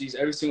currencies.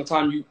 Every single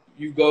time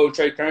you go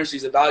trade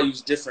currencies, the value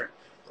is different,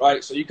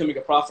 right? So you can make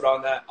a profit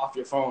on that off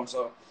your phone.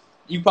 So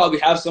you probably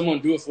have someone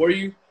do it for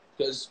you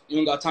because you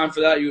don't got time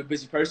for that. You're a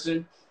busy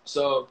person.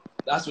 So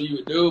that's what you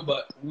would do.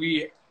 But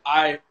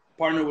I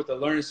partner with a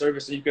learning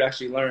service so you could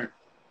actually learn.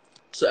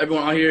 So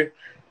everyone out here,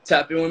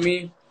 tap in with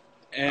me.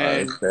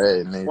 And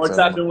or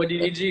tap in with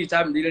DDG.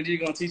 DDG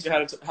gonna teach you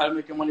how to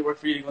make your money work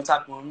for you. You're gonna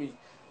tap in with me.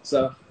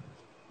 So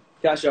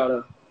cash out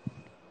though.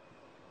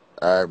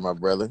 All right, my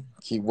brother.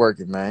 Keep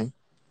working, man.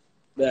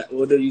 That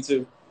we'll do you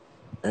too.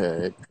 All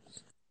right.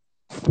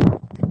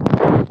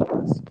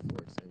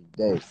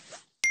 Day.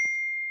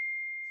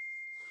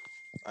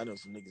 I know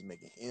some niggas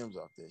making M's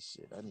off that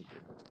shit. I need to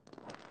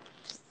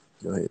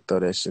go ahead and throw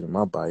that shit in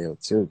my bio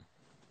too.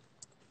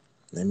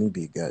 Let me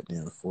be a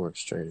goddamn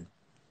Forex trader.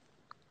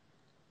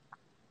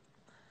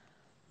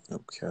 No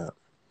cap.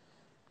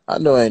 I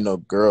know ain't no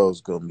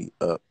girls gonna be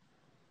up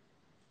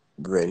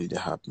ready to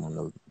hop on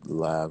the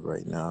live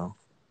right now.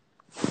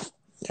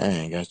 I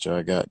ain't got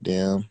y'all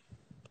goddamn.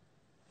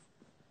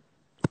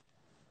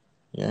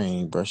 Yeah, I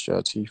ain't brushed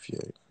y'all teeth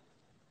yet.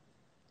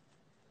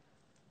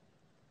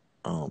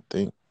 I don't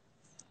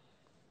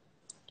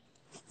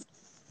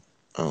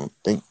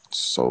think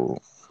so.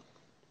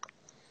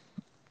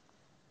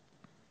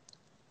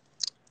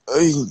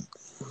 Hey.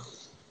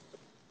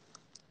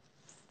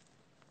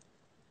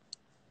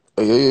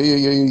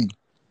 Hey.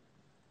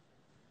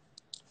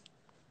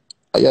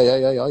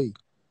 Ay.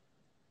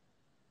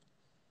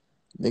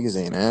 Niggas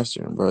ain't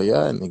answering, bro.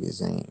 Y'all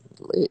niggas ain't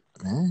lit,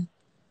 man.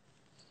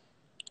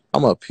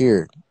 I'm up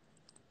here,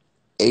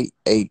 8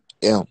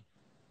 a.m.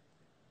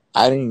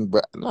 I didn't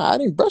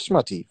brush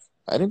my teeth.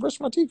 I didn't brush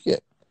my teeth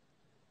yet.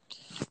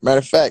 Matter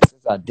of fact,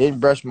 since I didn't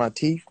brush my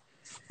teeth,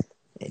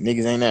 and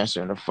niggas ain't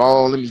answering the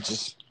phone, let me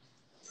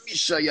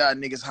show y'all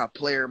niggas how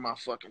player my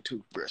fucking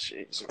toothbrush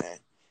is, man.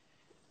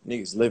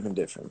 Niggas living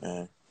different,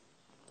 man.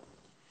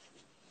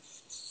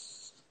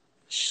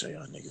 Show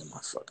y'all niggas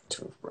my fucking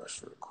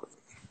toothbrush real quick.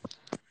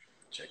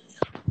 Check me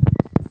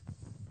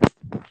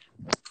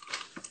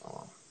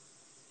out.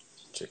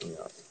 Check me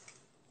out.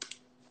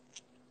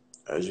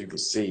 As you can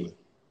see,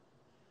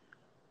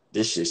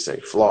 this shit say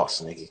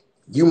floss, nigga.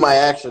 You might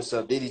ask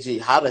yourself,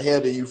 DDG, how the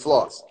hell do you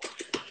floss?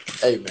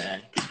 Hey,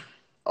 man.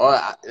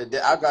 I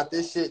got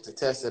this shit to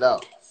test it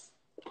out.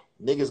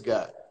 Niggas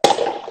got,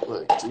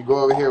 look, you go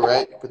over here,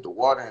 right? Put the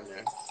water in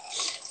there.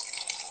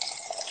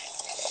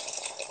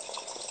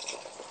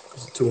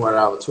 It's a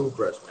 $200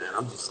 toothbrush, man.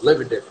 I'm just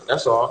living different.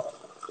 That's all.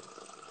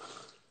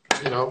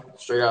 You know,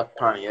 straight out the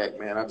Pontiac,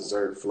 man. I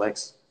deserve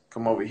flex.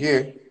 Come over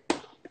here.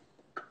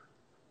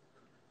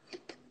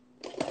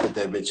 Put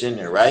that bitch in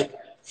there, right?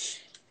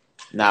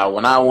 Now,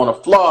 when I want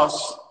to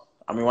floss,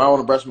 when I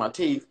want to brush my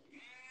teeth,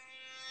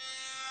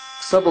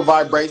 simple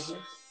vibration.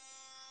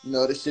 You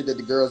know, this shit that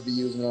the girls be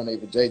using on their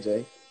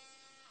JJ.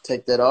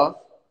 Take that off.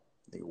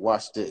 Nigga,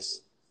 watch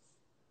this.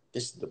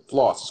 This is the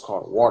floss. It's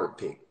called a water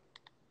pick.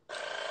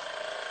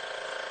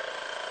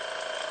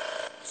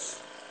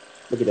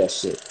 Look at that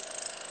shit.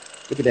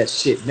 Look at that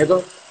shit,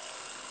 nigga.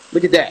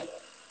 Look at that.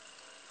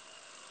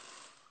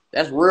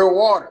 That's real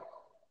water.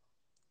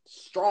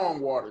 Strong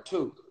water,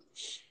 too.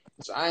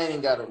 So I don't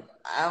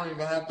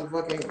even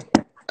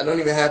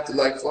have to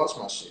like floss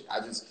my shit. I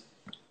just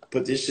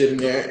put this shit in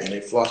there and they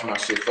floss my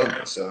shit for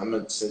me. So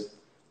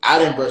I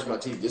didn't brush my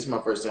teeth. This is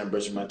my first time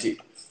brushing my teeth.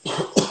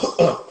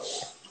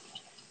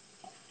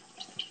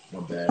 My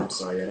bad. I'm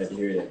sorry I had to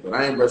hear that. But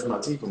I ain't brushed my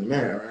teeth in a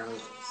minute, right?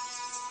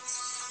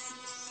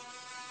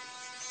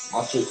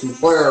 My shit too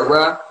fire,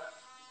 right?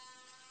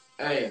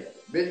 Hey,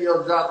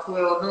 video drop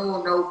 12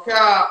 noon, no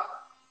cap.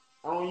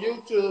 On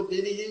YouTube,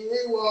 DDG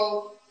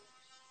Rewo.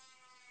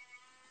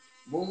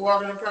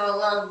 Moonwalking in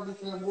Carolina, we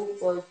can move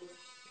first.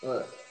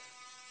 Alright.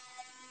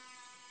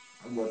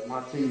 I'm brushing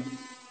my teeth.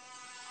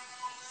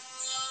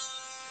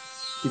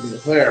 Keeping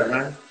it clear,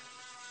 man.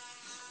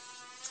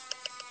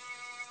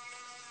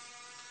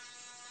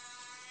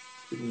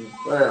 Keeping it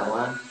clear,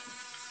 man.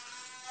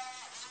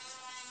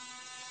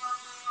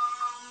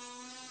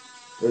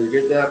 Where you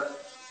get that?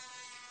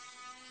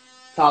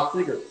 Top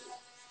secret.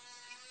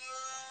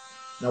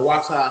 Now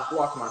watch how I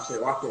floss my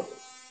shit. Watch it.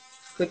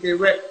 Click it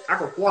red. I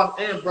can floss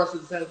and brush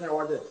at the same time.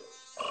 Watch this.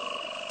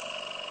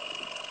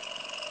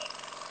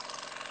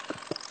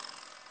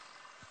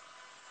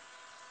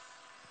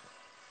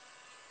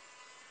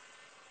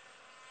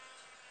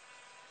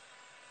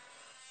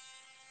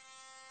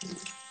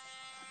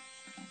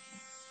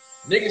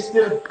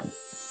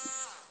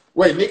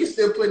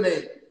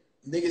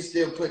 Niggas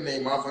still putting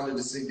their mouth under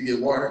the sink to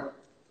get water.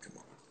 Come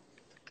on.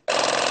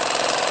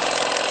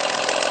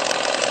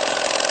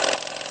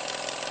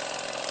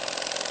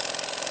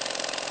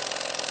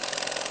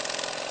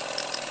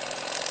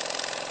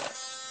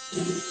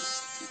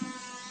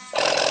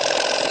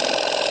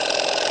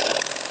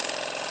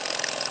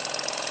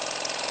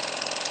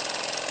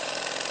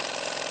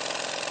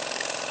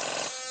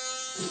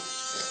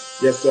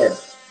 Yes, sir.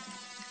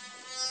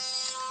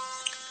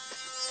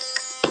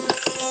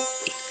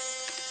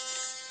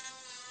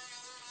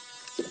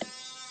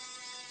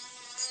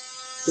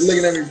 Quit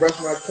looking at me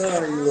brushing my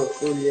tongue, you little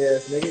fruity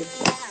ass nigga.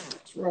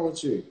 What's wrong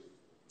with you?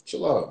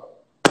 Chill out.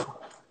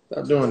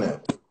 Stop doing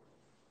that.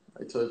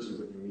 I told you to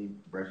look at me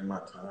brushing my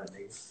tongue,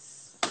 nigga.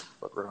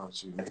 Fuck around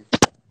with you, nigga.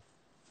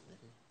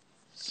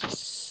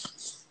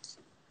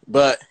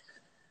 But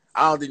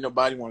I don't think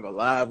nobody want to go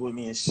live with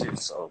me and shit,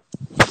 so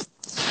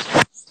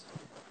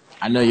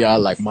I know y'all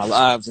like my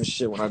lives and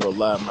shit. When I go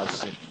live, my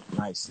shit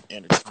nice,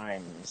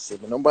 entertaining and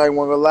shit. But nobody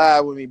want to go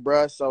live with me,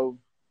 bruh, so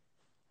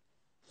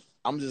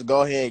I'm just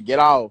go ahead and get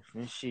off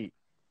and shit.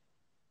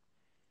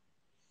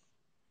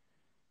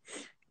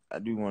 I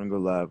do want to go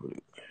live with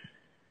it.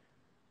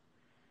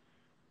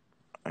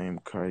 I am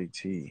Cardi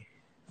T.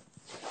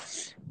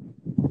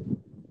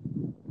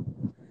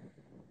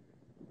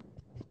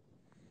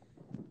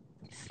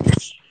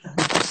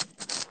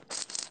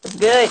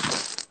 Good.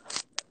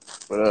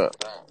 What up?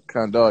 What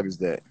kind of dog is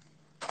that?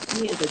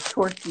 He is a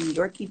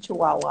Yorkie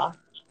Chihuahua.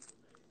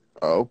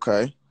 Oh,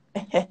 okay.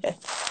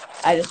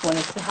 I just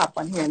wanted to hop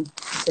on here and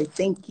say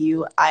thank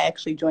you. I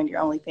actually joined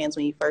your OnlyFans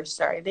when you first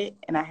started it,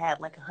 and I had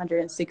like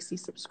 160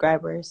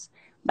 subscribers.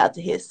 About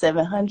to hit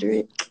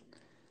 700.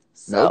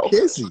 So, no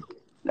kissy.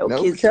 No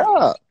kissy.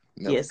 Cap.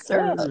 No yes,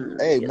 cap. sir.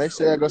 Hey, yes, make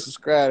sure I go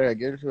subscribe to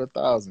get it to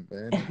 1,000,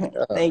 man.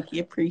 Thank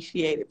you.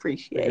 Appreciate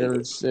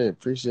it. Shit.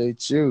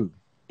 Appreciate you.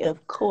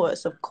 Of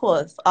course.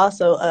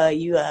 Also,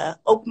 you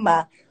opened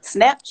my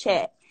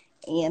Snapchat,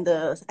 and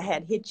I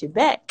had to hit you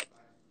back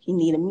He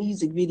need a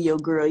music video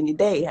girl any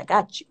day. I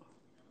got you.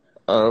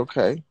 Oh,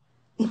 okay.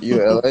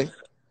 You in LA?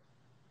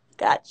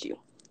 Got you.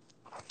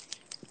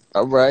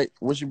 All right.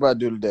 What you about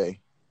to do today?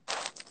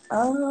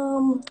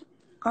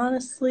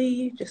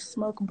 Honestly, just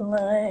smoke a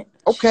blunt,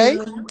 Okay.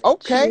 chill,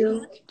 Okay.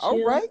 chill, All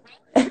chill. right.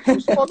 What you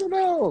smoking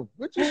on?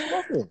 What you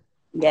smoking?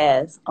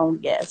 Gas, on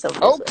gas over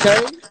this way.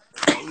 Okay.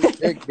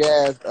 Big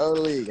gas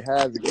only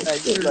has a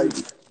gas. You like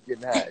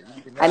getting high. You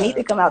getting I high. need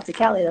to come out to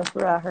Cali though, for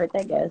real. I heard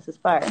that gas is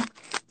fire.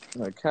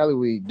 Like Cali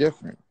weed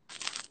different.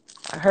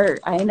 I heard.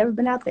 I ain't never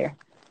been out there.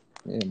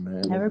 Yeah, man.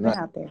 It's Never been not.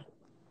 out there.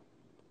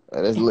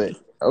 That's lit.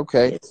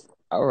 Okay. Yes.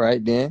 All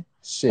right then.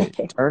 Shit.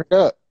 Turn it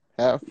up.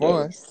 Have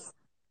fun. Yes.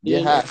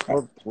 Get Yeah. high.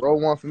 Smoke.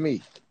 Roll one for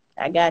me.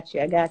 I got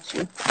you. I got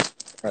you.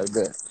 I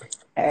bet.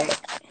 All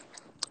right.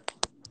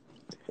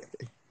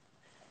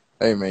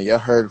 Hey man, y'all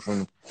heard it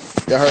from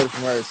her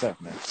herself,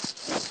 man.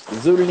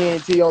 The Zoie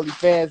ENT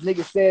OnlyFans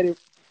nigga said it.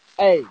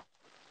 Hey,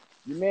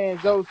 your man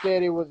Zoe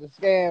said it was a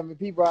scam, and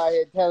people out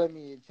here telling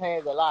me it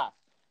changed a lot.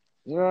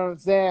 You know what I'm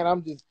saying?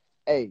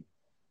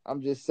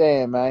 I'm just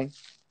saying, man.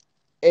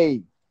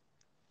 Hey,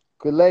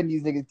 quit letting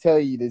these niggas tell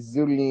you that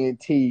Zoie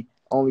ENT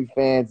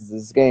OnlyFans is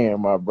a scam,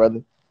 my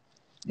brother.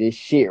 This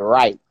shit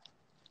right.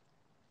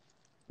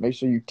 Make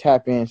sure you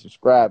tap in and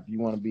subscribe if you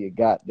want to be a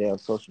goddamn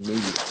social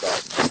media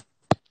star.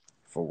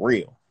 For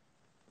real.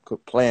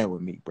 Quit playing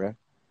with me, bruh.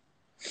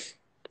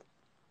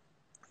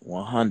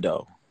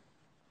 100.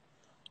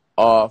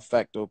 All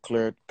facto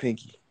clear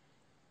pinky.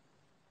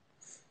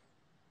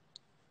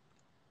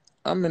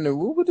 I'm in the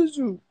woo. What did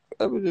you?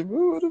 I put the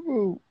woo. What the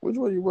woo? Which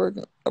way you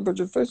working? I put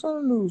your face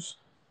on the news.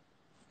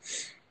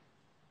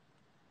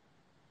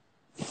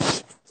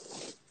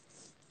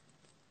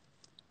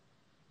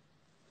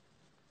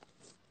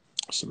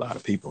 There's a lot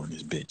of people in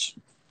this bitch.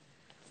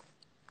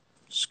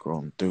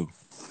 Scrolling through.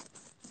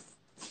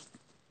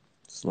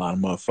 There's a lot of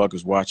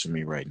motherfuckers watching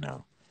me right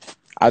now.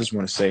 I just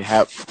want to say,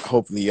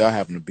 hopefully y'all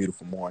having a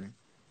beautiful morning.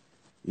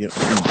 You know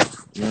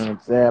what I'm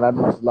saying? I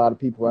know there's a lot of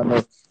people. I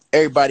know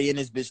everybody in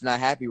this bitch not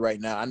happy right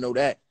now. I know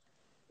that.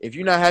 If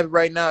you're not happy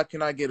right now,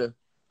 can I get a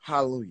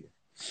hallelujah?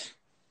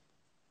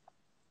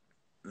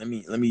 Let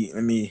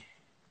me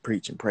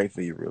preach and pray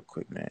for you real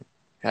quick, man.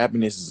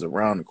 Happiness is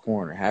around the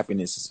corner.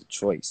 Happiness is a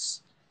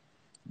choice.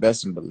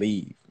 Best and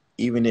believe.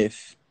 Even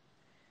if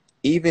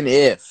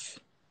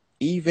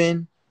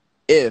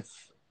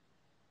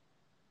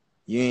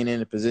you ain't in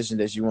the position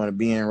that you want to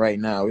be in right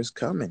now, it's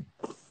coming.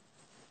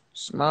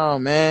 Smile,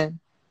 man.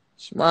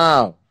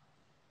 Smile.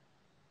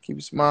 Keep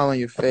a smile on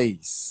your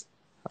face.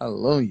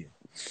 Hallelujah.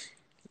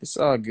 It's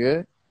all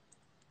good.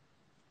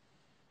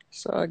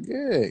 It's all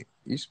good.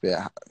 He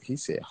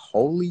said,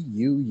 holy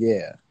you,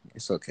 yeah.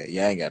 It's okay.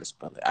 Y'all ain't got to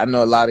spell it. I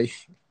know a lot of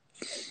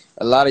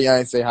y'all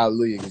ain't say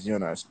hallelujah because you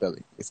don't know how to spell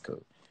it. It's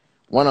cool.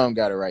 One of them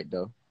got it right,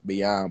 though.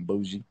 Beyond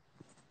Bougie.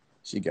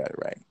 She got it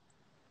right.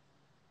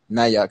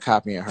 Now y'all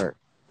copying her.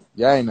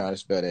 Y'all ain't know how to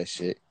spell that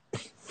shit.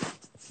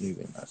 You ain't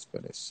know how to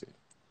spell that shit.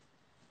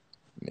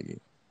 Nigga.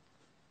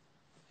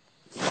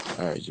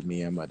 All right,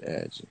 Jamie, I'm about to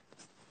add you.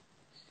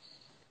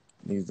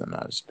 Niggas don't know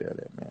how to spell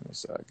that, man.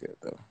 It's all good,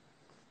 though.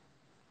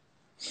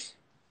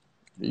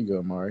 There you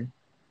go, Mari.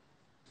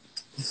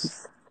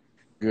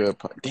 Good.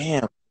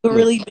 Damn. You Look,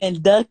 really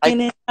been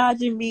ducking and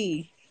dodging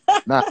me.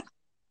 nah,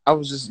 I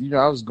was just,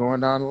 I was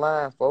going down the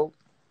line, folks.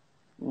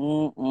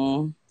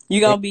 You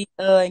gonna be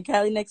in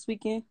Cali next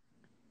weekend?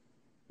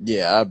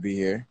 Yeah, I'll be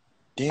here.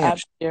 Damn. I'll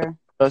be here.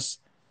 Us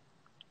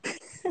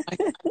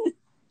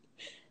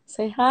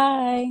Say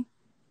hi.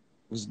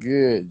 was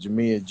good.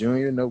 Jamia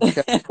Jr., no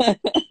cap.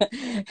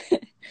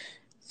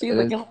 She's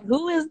looking like,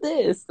 who is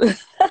this?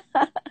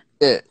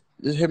 Yeah,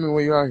 just hit me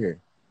when you are here.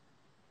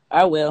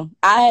 I will.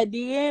 I had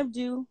DM'd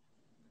you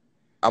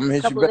I'm gonna a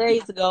hit you couple of back.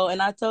 days ago,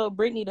 and I told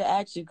Brittany to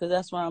ask you because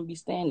that's where I'm be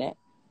staying at.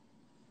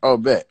 Oh,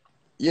 bet.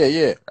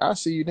 Yeah. I'll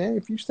see you then.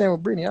 If you stand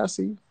with Brittany, I'll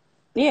see you.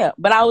 Yeah,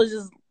 but I was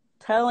just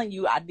telling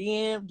you, I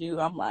DM'd you.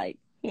 I'm like,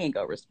 he ain't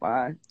gonna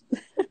respond.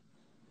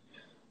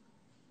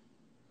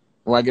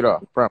 When I get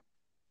off, promise.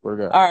 Where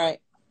to go? All right.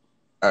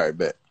 All right,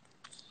 bet.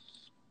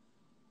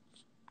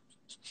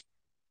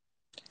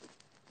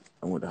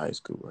 I went to high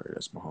school with her.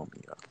 That's my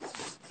homie, y'all.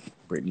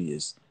 Brittany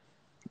is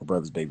my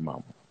brother's baby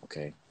mama.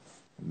 Okay,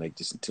 I'll make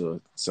this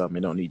into something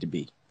it don't need to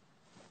be.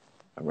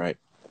 All right.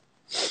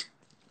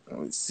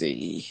 Let's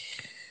see.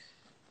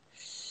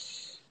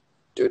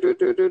 I'm gonna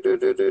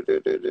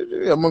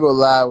go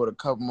live with a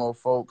couple more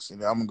folks,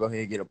 and I'm gonna go ahead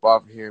and get up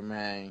off of here,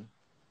 man.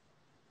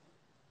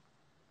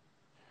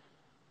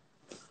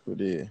 Who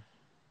did?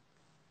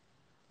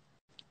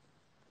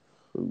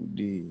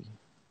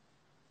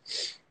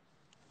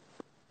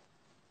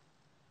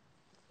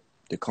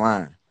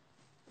 Decline.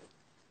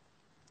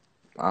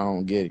 I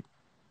don't get it.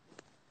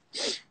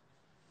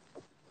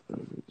 Let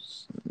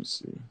me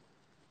see.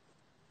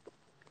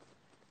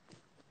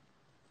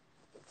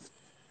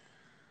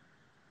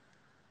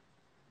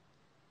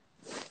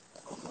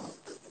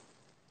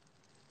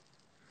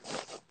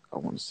 I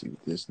want to see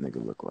what this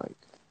nigga look like.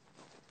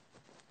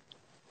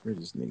 Where's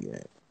this nigga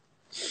at?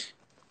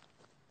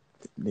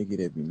 The nigga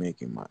that be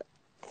making my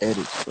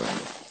edits, bro.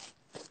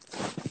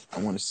 I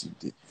want to see.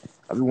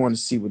 I be wanting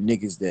to see what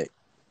niggas that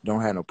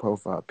don't have no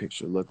profile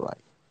picture look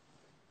like.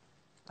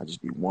 I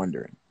just be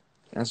wondering.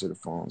 Answer the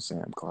phone,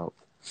 Sam Clout.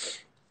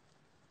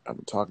 I've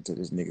been talking to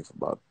this nigga for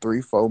about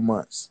 3-4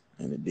 months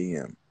in the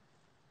DM.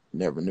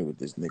 Never knew what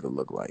this nigga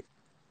looked like.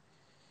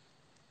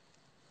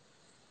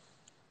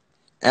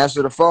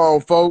 Answer the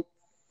phone, folk.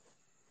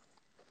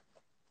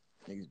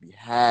 Niggas be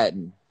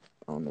hiding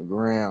on the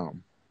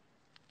ground.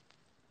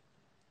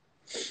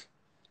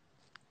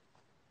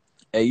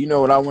 Hey, you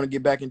know what I want to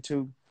get back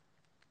into?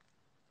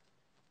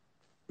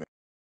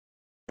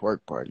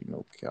 Work party,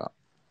 no cap.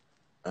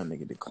 That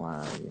nigga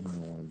declined. He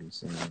don't want to be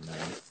seen,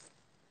 man.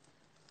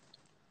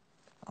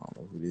 I don't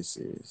know who this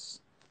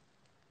is.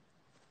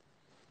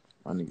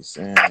 My nigga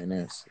Sam ain't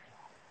answer.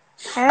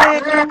 Hey.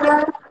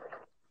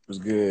 What's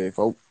good,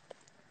 folk?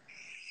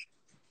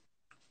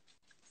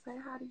 Say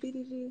hi to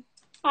BDG.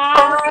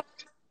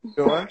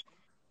 Doing?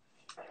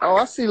 Oh,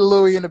 I see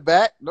Louie in the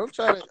back. Don't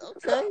try to.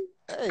 Okay.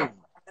 Hey.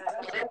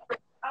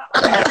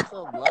 What's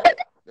up, Black?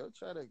 Don't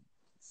try to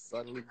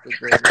subtly put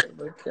that in.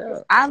 No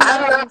cap. I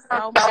love you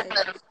so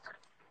much.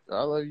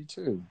 I love you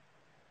too.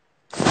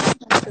 I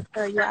want to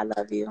tell you I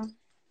love you.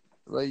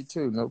 I love you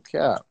too. No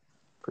cap.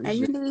 And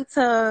you need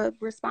to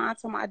respond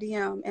to my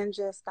DM and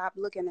just stop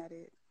looking at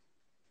it.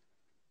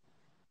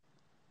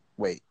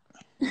 Wait.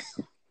 What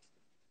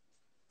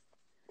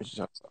you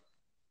talking about?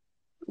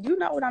 You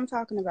know what I'm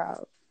talking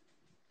about.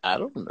 I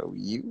don't know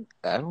you.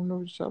 I don't know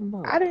what you're talking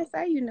about. I didn't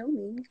say you knew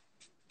me.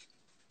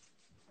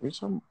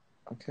 Which one?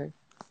 Okay.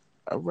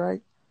 All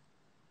right.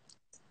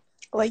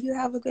 Well, you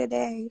have a good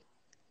day.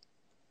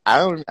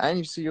 I didn't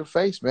even see your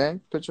face, man.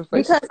 Put your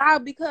face.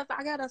 Because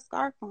I got a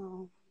scarf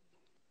on.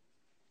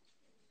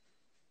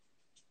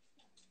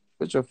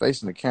 Put your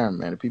face in the camera,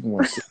 man. The people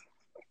want to see.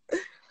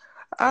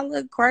 I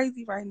look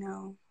crazy right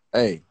now.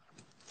 Hey.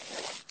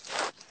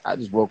 I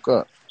just woke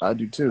up. I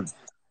do too.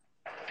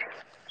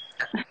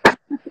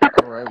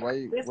 All right,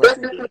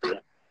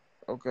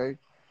 okay.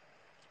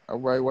 All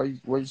right, why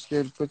you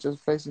scared to put your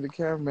face in the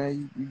camera,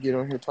 man? You get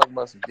on here talking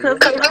about some Because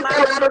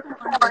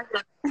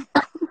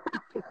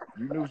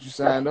you knew what you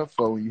signed up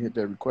for when you hit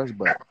that request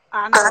button.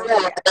 I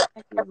know.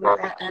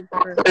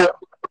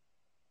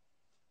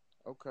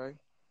 Okay.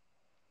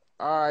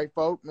 All right,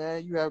 folk,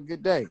 man. You have a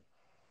good day.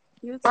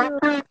 You too.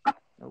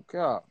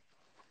 Okay.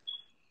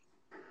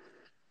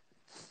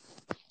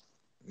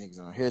 Niggas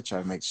on here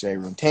trying to make shade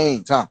room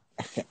teams, huh?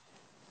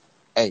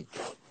 Hey,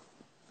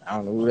 I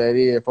don't know who that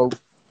is, folks.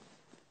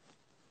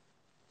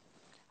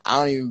 I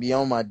don't even be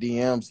on my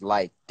DMs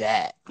like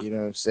that. You know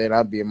what I'm saying?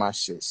 I'll be in my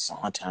shit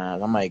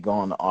sometimes. I might go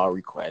on the all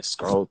requests,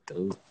 scroll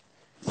through,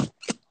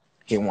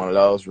 hit one of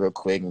those real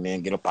quick, and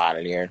then get up out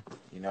of there.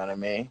 You know what I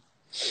mean?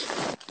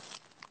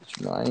 But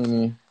you know, I ain't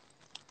even,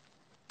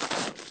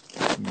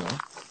 you know,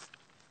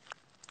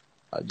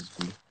 I just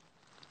be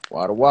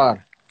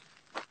water.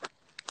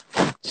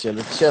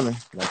 Chilling,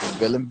 like a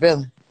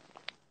villain.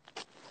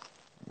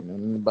 You know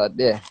nothing about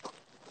that.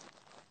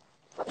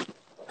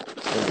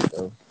 There we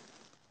go.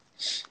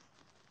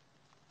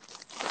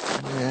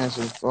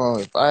 Answer the phone.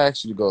 If I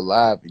ask you to go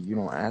live and you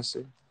don't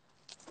answer,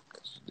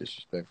 that's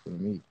disrespectful to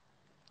me.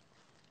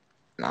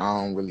 And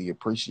I don't really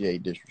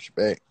appreciate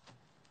disrespect.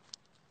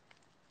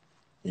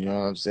 You know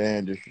what I'm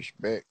saying?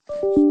 Disrespect.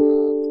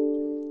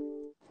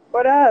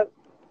 What up?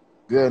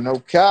 Good, no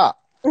cap.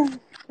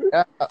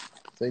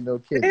 Say no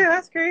kizzy. Ew,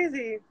 that's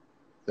crazy.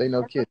 Say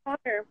no kizzy.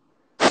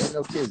 Say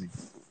no kizzy.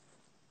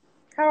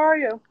 How are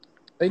you?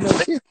 Say no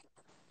kizzy.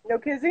 No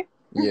kizzy?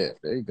 Yeah,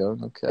 there you go.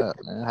 No cap,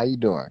 man. How you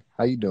doing?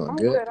 I'm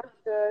good. I'm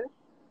good.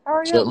 How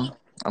are you? Chilling.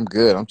 I'm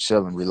good. I'm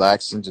chilling,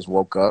 relaxing. Just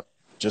woke up.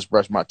 Just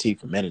brushed my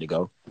teeth a minute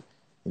ago.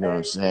 You know what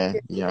I'm saying?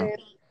 Yeah.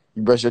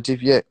 You brush your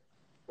teeth yet?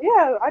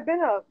 Yeah, I've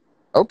been up.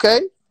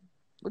 Okay.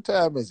 What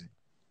time is it?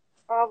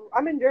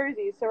 I'm in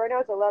Jersey, so right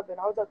now it's 11.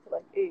 I was up to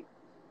like 8.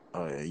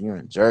 Oh yeah, you're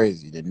in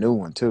Jersey, the new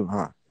one too,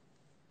 huh?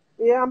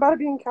 Yeah, I'm about to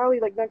be in Cali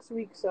like next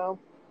week, so.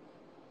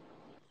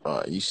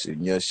 You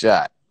shooting your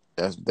shot.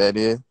 That's what that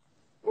is?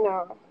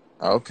 No.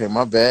 Okay,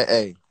 my bad.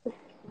 Hey.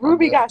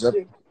 Rubi got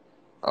you.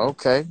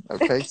 Okay.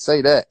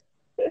 Say that.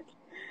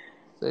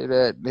 Say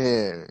that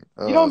then.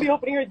 You don't be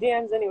opening your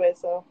DMs anyway,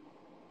 so.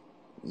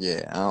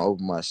 Yeah, I don't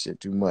open my shit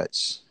too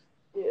much.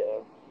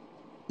 Yeah.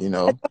 You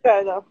know? It's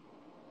okay, though.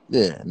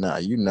 Yeah, nah,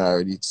 you not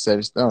already set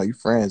in stone. You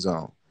friend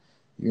zone.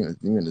 You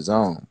in the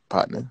zone,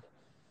 partner.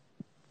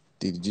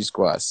 DDG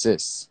squad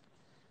sis.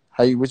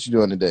 What you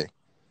doing today?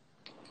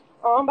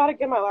 Oh, I'm about to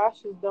get my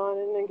lashes done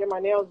and then get my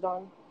nails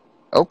done.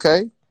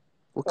 Okay.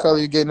 What color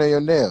you getting on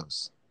your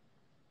nails?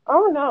 I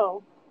don't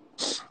know.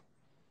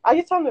 I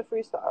just tell them to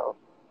freestyle.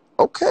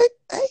 Okay.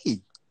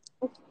 Hey.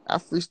 I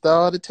freestyle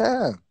all the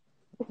time.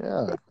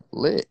 Yeah.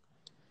 Lit.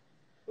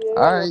 Yeah,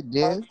 All right,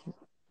 then.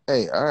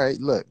 Hey, all right.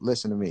 Look,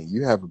 listen to me.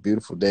 You have a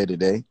beautiful day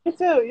today. You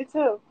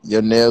too.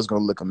 Your nails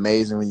going to look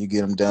amazing when you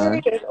get them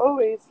done. Period,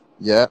 always.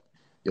 Yeah.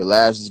 Your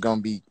lashes going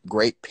to be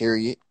great,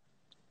 period.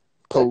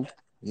 Poof.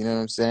 You know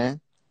what I'm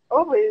saying?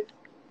 Always.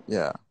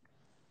 Yeah.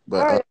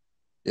 But all right.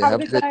 yeah,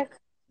 have a good day.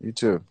 You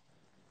too.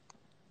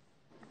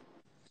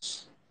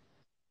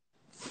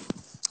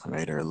 I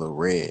made her a little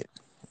red.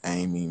 I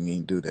ain't mean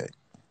to do that.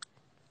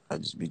 I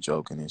just be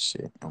joking and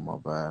shit on my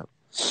vibe.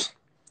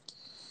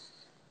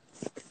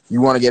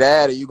 You want to get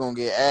at it, you gonna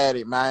get at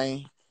it,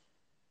 man.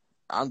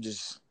 I'm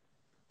just,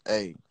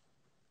 hey,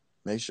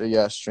 make sure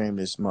y'all stream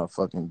this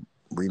motherfucking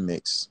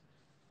remix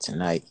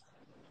tonight.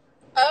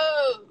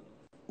 Oh,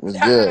 What's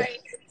all good? right.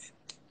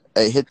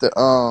 Hey, hit the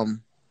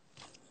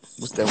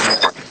what's that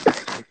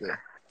one?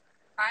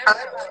 I'm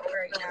at work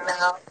right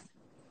now.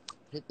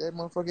 Hit that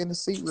motherfucker in the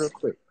seat real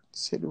quick.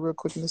 Just hit it real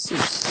quick in the seat.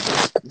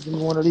 Just give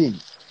me one of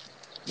these.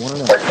 One of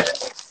them.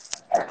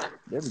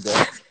 There we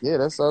go. Yeah,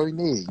 that's all we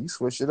need. You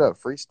switch it up.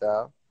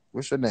 Freestyle.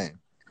 What's your name?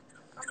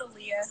 I'm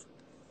Aaliyah.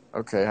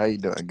 Okay, how you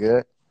doing?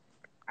 Good?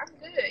 I'm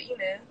good, you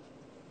know.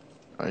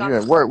 Oh, you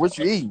at work. What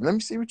you eating? Let me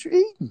see what you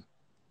eating.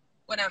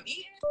 What I'm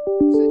eating?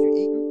 You said you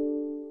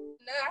eating?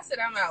 No, I said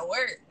I'm at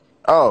work.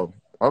 Oh,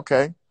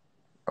 okay.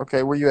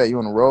 Okay, where you at? You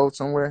on the road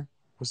somewhere?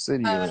 What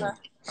city you in?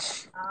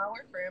 I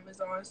work for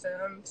Amazon, so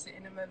I'm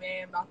sitting in my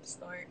van about to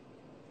start.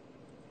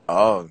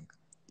 Oh,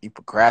 you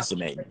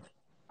procrastinating.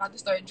 About to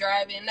start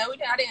driving. No,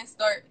 I didn't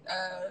start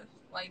So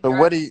driving.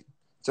 what do you?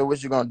 So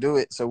what you gonna do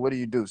it? So what do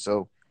you do?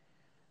 So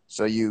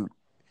you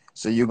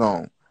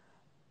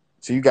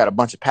got a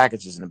bunch of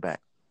packages in the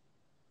back.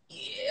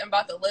 Yeah, I'm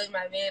about to load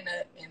my van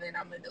up and then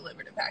I'm gonna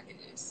deliver the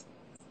packages.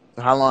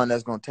 So how long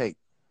that's gonna take?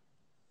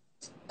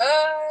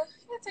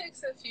 It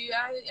takes a few.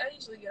 I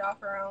usually get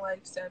off around like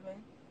 7.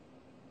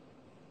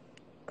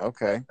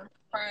 Okay.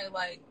 Probably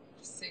like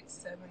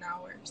 6-7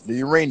 hours. Do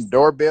you ring the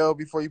doorbell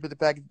before you put the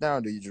package down,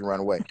 or do you just run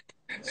away?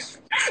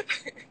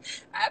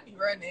 I be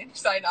running.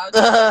 So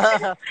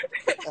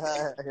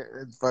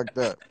It's fucked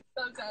up.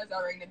 sometimes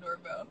I ring the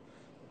doorbell.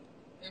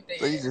 If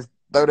So you just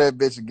throw that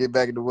bitch and get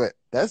back in the wet.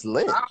 That's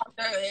lit.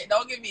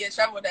 Don't get me in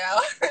trouble now.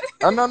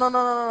 Oh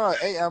no.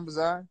 Hey,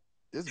 Amazon.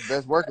 This is the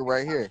best worker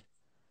right here.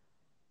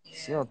 Yeah.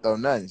 She don't throw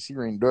nothing. She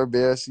ring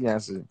doorbell. She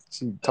answer.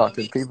 She talk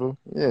to the people.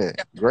 Yeah,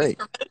 great.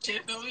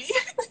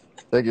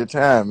 Take your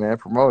time, man.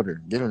 Promote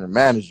her. Get her the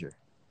manager.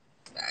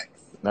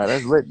 Thanks. Nah,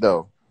 that's lit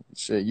though.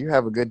 Shit, you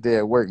have a good day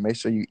at work. Make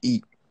sure you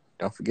eat.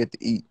 Don't forget to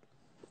eat.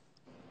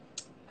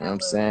 You know what I'm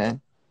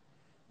saying?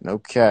 No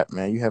cap,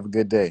 man. You have a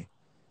good day.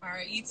 All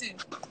right, you too.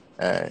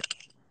 All right.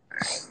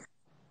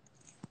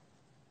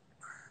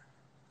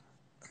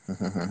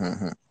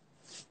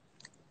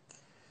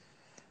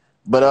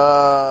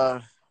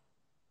 But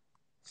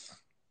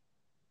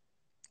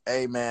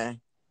hey man,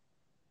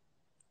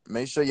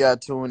 make sure y'all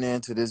tune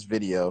in to this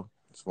video.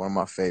 It's one of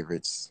my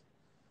favorites.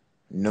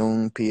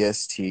 Noon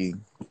PST,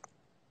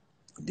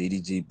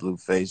 DDG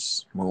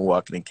Blueface,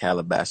 Moonwalking in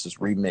Calabasas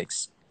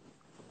remix.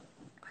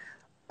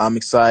 I'm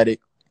excited.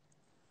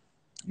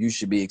 You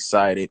should be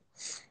excited.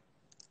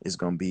 It's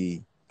gonna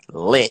be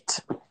lit.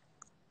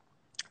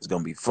 It's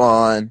gonna be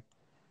fun.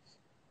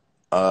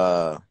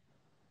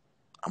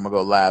 I'm gonna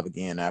go live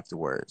again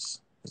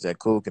afterwards. Is that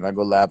cool? Can I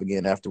go live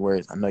again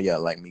afterwards? I know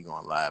y'all like me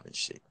going live and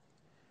shit.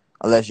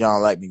 Unless y'all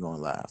don't like me going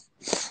live.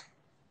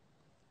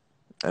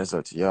 That's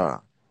up to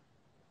y'all.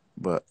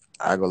 But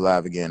I go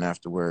live again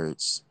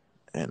afterwards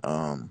and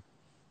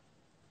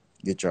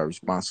get y'all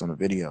response on the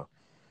video.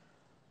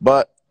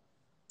 But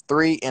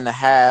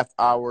 3.5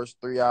 hours,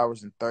 3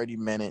 hours and 30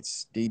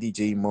 minutes.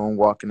 DDG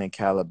Moonwalking in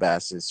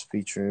Calabasas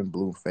featuring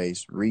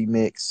Blueface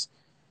remix.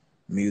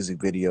 Music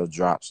video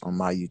drops on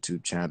my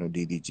YouTube channel,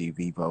 DDG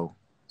Vivo.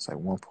 It's like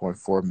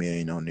 1.4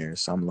 million on there,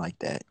 something like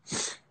that.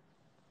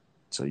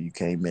 So you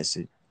can't miss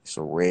it. It's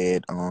a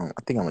red. I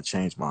think I'm gonna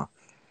change my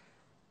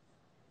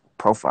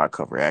profile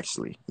cover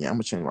actually. Yeah, I'm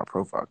gonna change my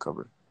profile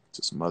cover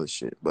to some other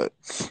shit, but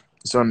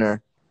it's on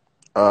there.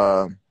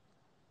 I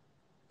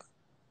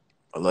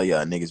love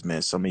y'all niggas,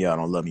 man. Some of y'all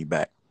don't love me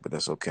back, but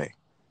that's okay.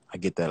 I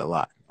get that a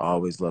lot. I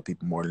always love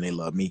people more than they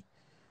love me.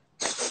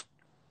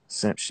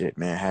 Simp shit,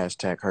 man.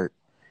 Hashtag hurt.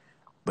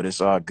 But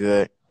it's all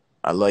good.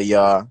 I love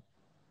y'all.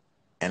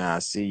 And I'll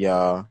see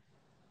y'all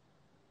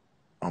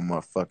on my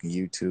fucking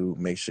YouTube.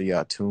 Make sure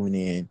y'all tune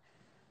in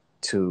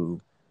to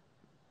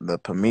the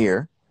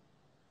premiere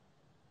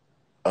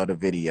of the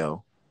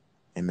video.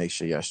 And make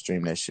sure y'all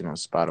stream that shit on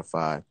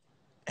Spotify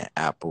and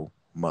Apple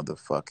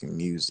motherfucking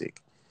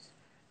Music.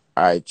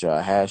 All right,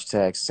 y'all.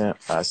 Hashtag simp.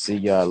 I'll see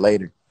y'all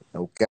later.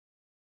 Okay.